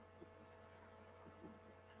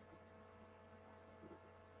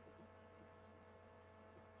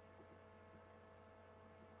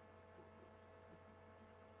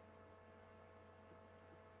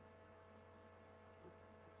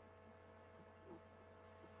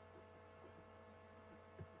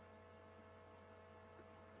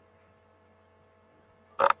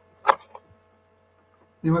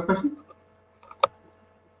 Any more questions?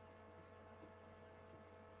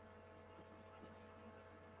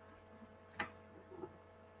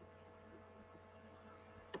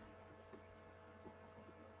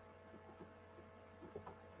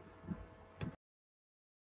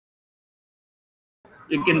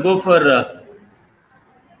 You can go for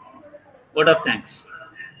word of thanks.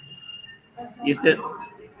 If there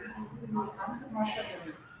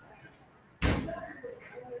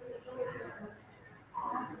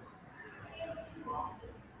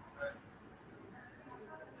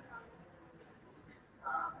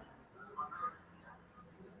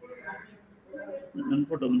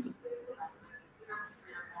photo.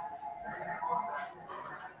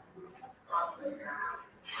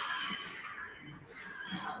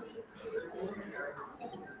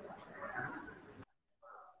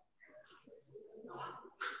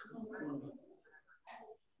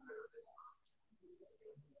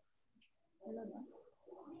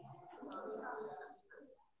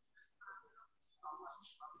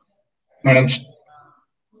 Madam,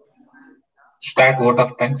 start vote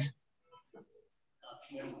of thanks.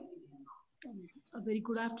 A very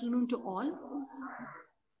good afternoon to all.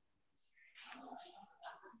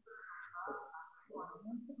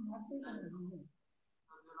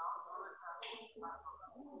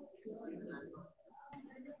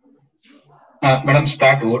 Madam,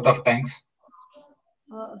 start vote of thanks.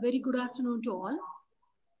 A very good afternoon to all.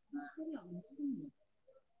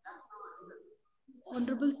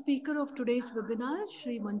 Honorable Speaker of today's webinar,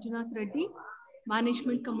 Shri Manjunath Reddy,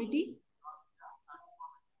 Management Committee.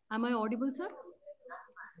 Am I audible, sir?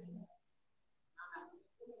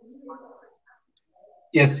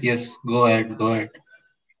 Yes, go ahead.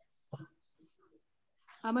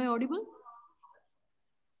 Am I audible?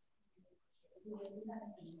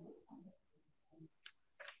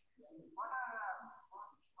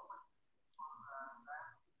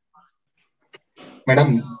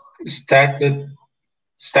 Madam, start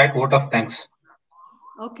vote of thanks.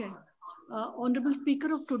 Okay. Honorable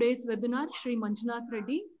Speaker of today's webinar, Shri Manjunath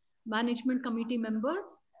Reddy, Management Committee members,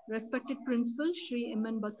 respected Principal, Shri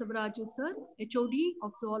M.N. Basavaraju, sir, HOD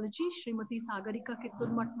of Zoology, Srimati Sagarika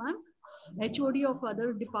Kitturmat, ma'am, HOD of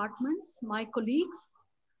other departments, my colleagues,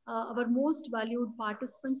 our most valued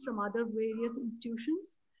participants from other various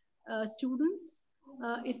institutions, students.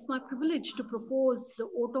 It's my privilege to propose the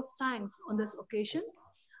vote of thanks on this occasion.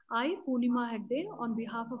 I, Poonima Hegde, on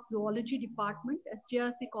behalf of Zoology Department,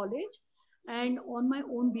 SJRC College, and on my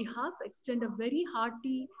own behalf, extend a very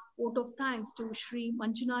hearty vote of thanks to Shri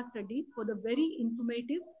Manjunath Reddy for the very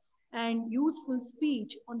informative and useful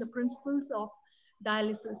speech on the principles of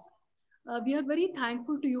dialysis. We are very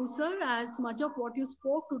thankful to you, sir, as much of what you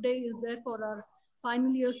spoke today is there for our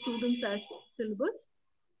final year students as syllabus.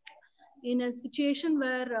 In a situation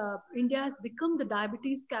where India has become the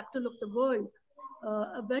diabetes capital of the world,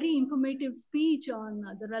 a very informative speech on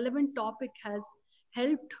the relevant topic has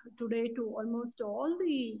helped today to almost all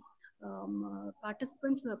the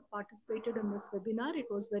participants who have participated in this webinar. It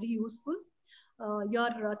was very useful.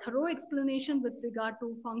 Your thorough explanation with regard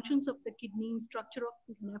to functions of the kidney, structure of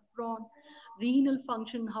the nephron, renal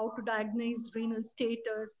function, how to diagnose renal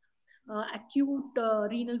status, acute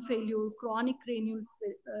renal failure, chronic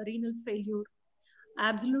renal failure,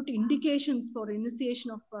 absolute indications for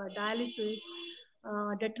initiation of dialysis,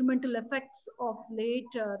 detrimental effects of late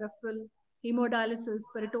referral, hemodialysis,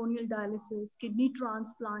 peritoneal dialysis, kidney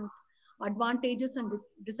transplant, advantages and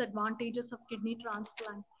disadvantages of kidney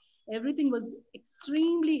transplant. Everything was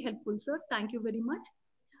extremely helpful, sir. Thank you very much.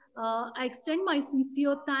 I extend my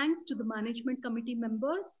sincere thanks to the management committee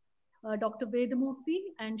members, Dr. Vedamurthy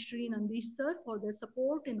and Shri Nandish sir, for their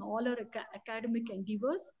support in all our academic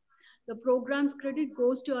endeavors. The program's credit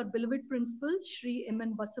goes to our beloved principal, Shri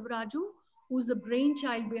M.N. Basavaraju, who is the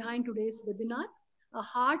brainchild behind today's webinar. A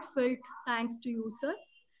heartfelt thanks to you, sir.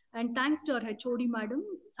 And thanks to our HOD madam,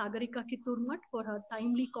 Sagarika Kitturmat, for her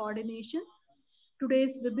timely coordination.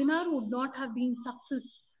 Today's webinar would not have been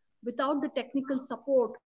success without the technical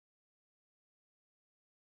support.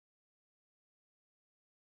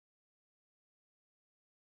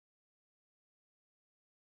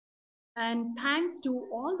 And thanks to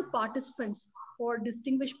all the participants for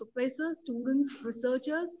distinguished professors, students,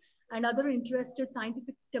 researchers, and other interested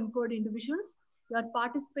scientific tempered individuals. Your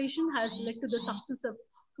participation has led to the success of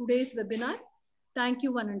today's webinar. Thank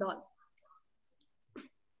you, one and all.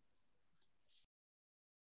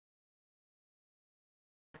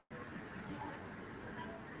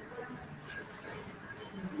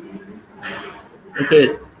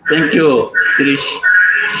 Okay, thank you, Girish.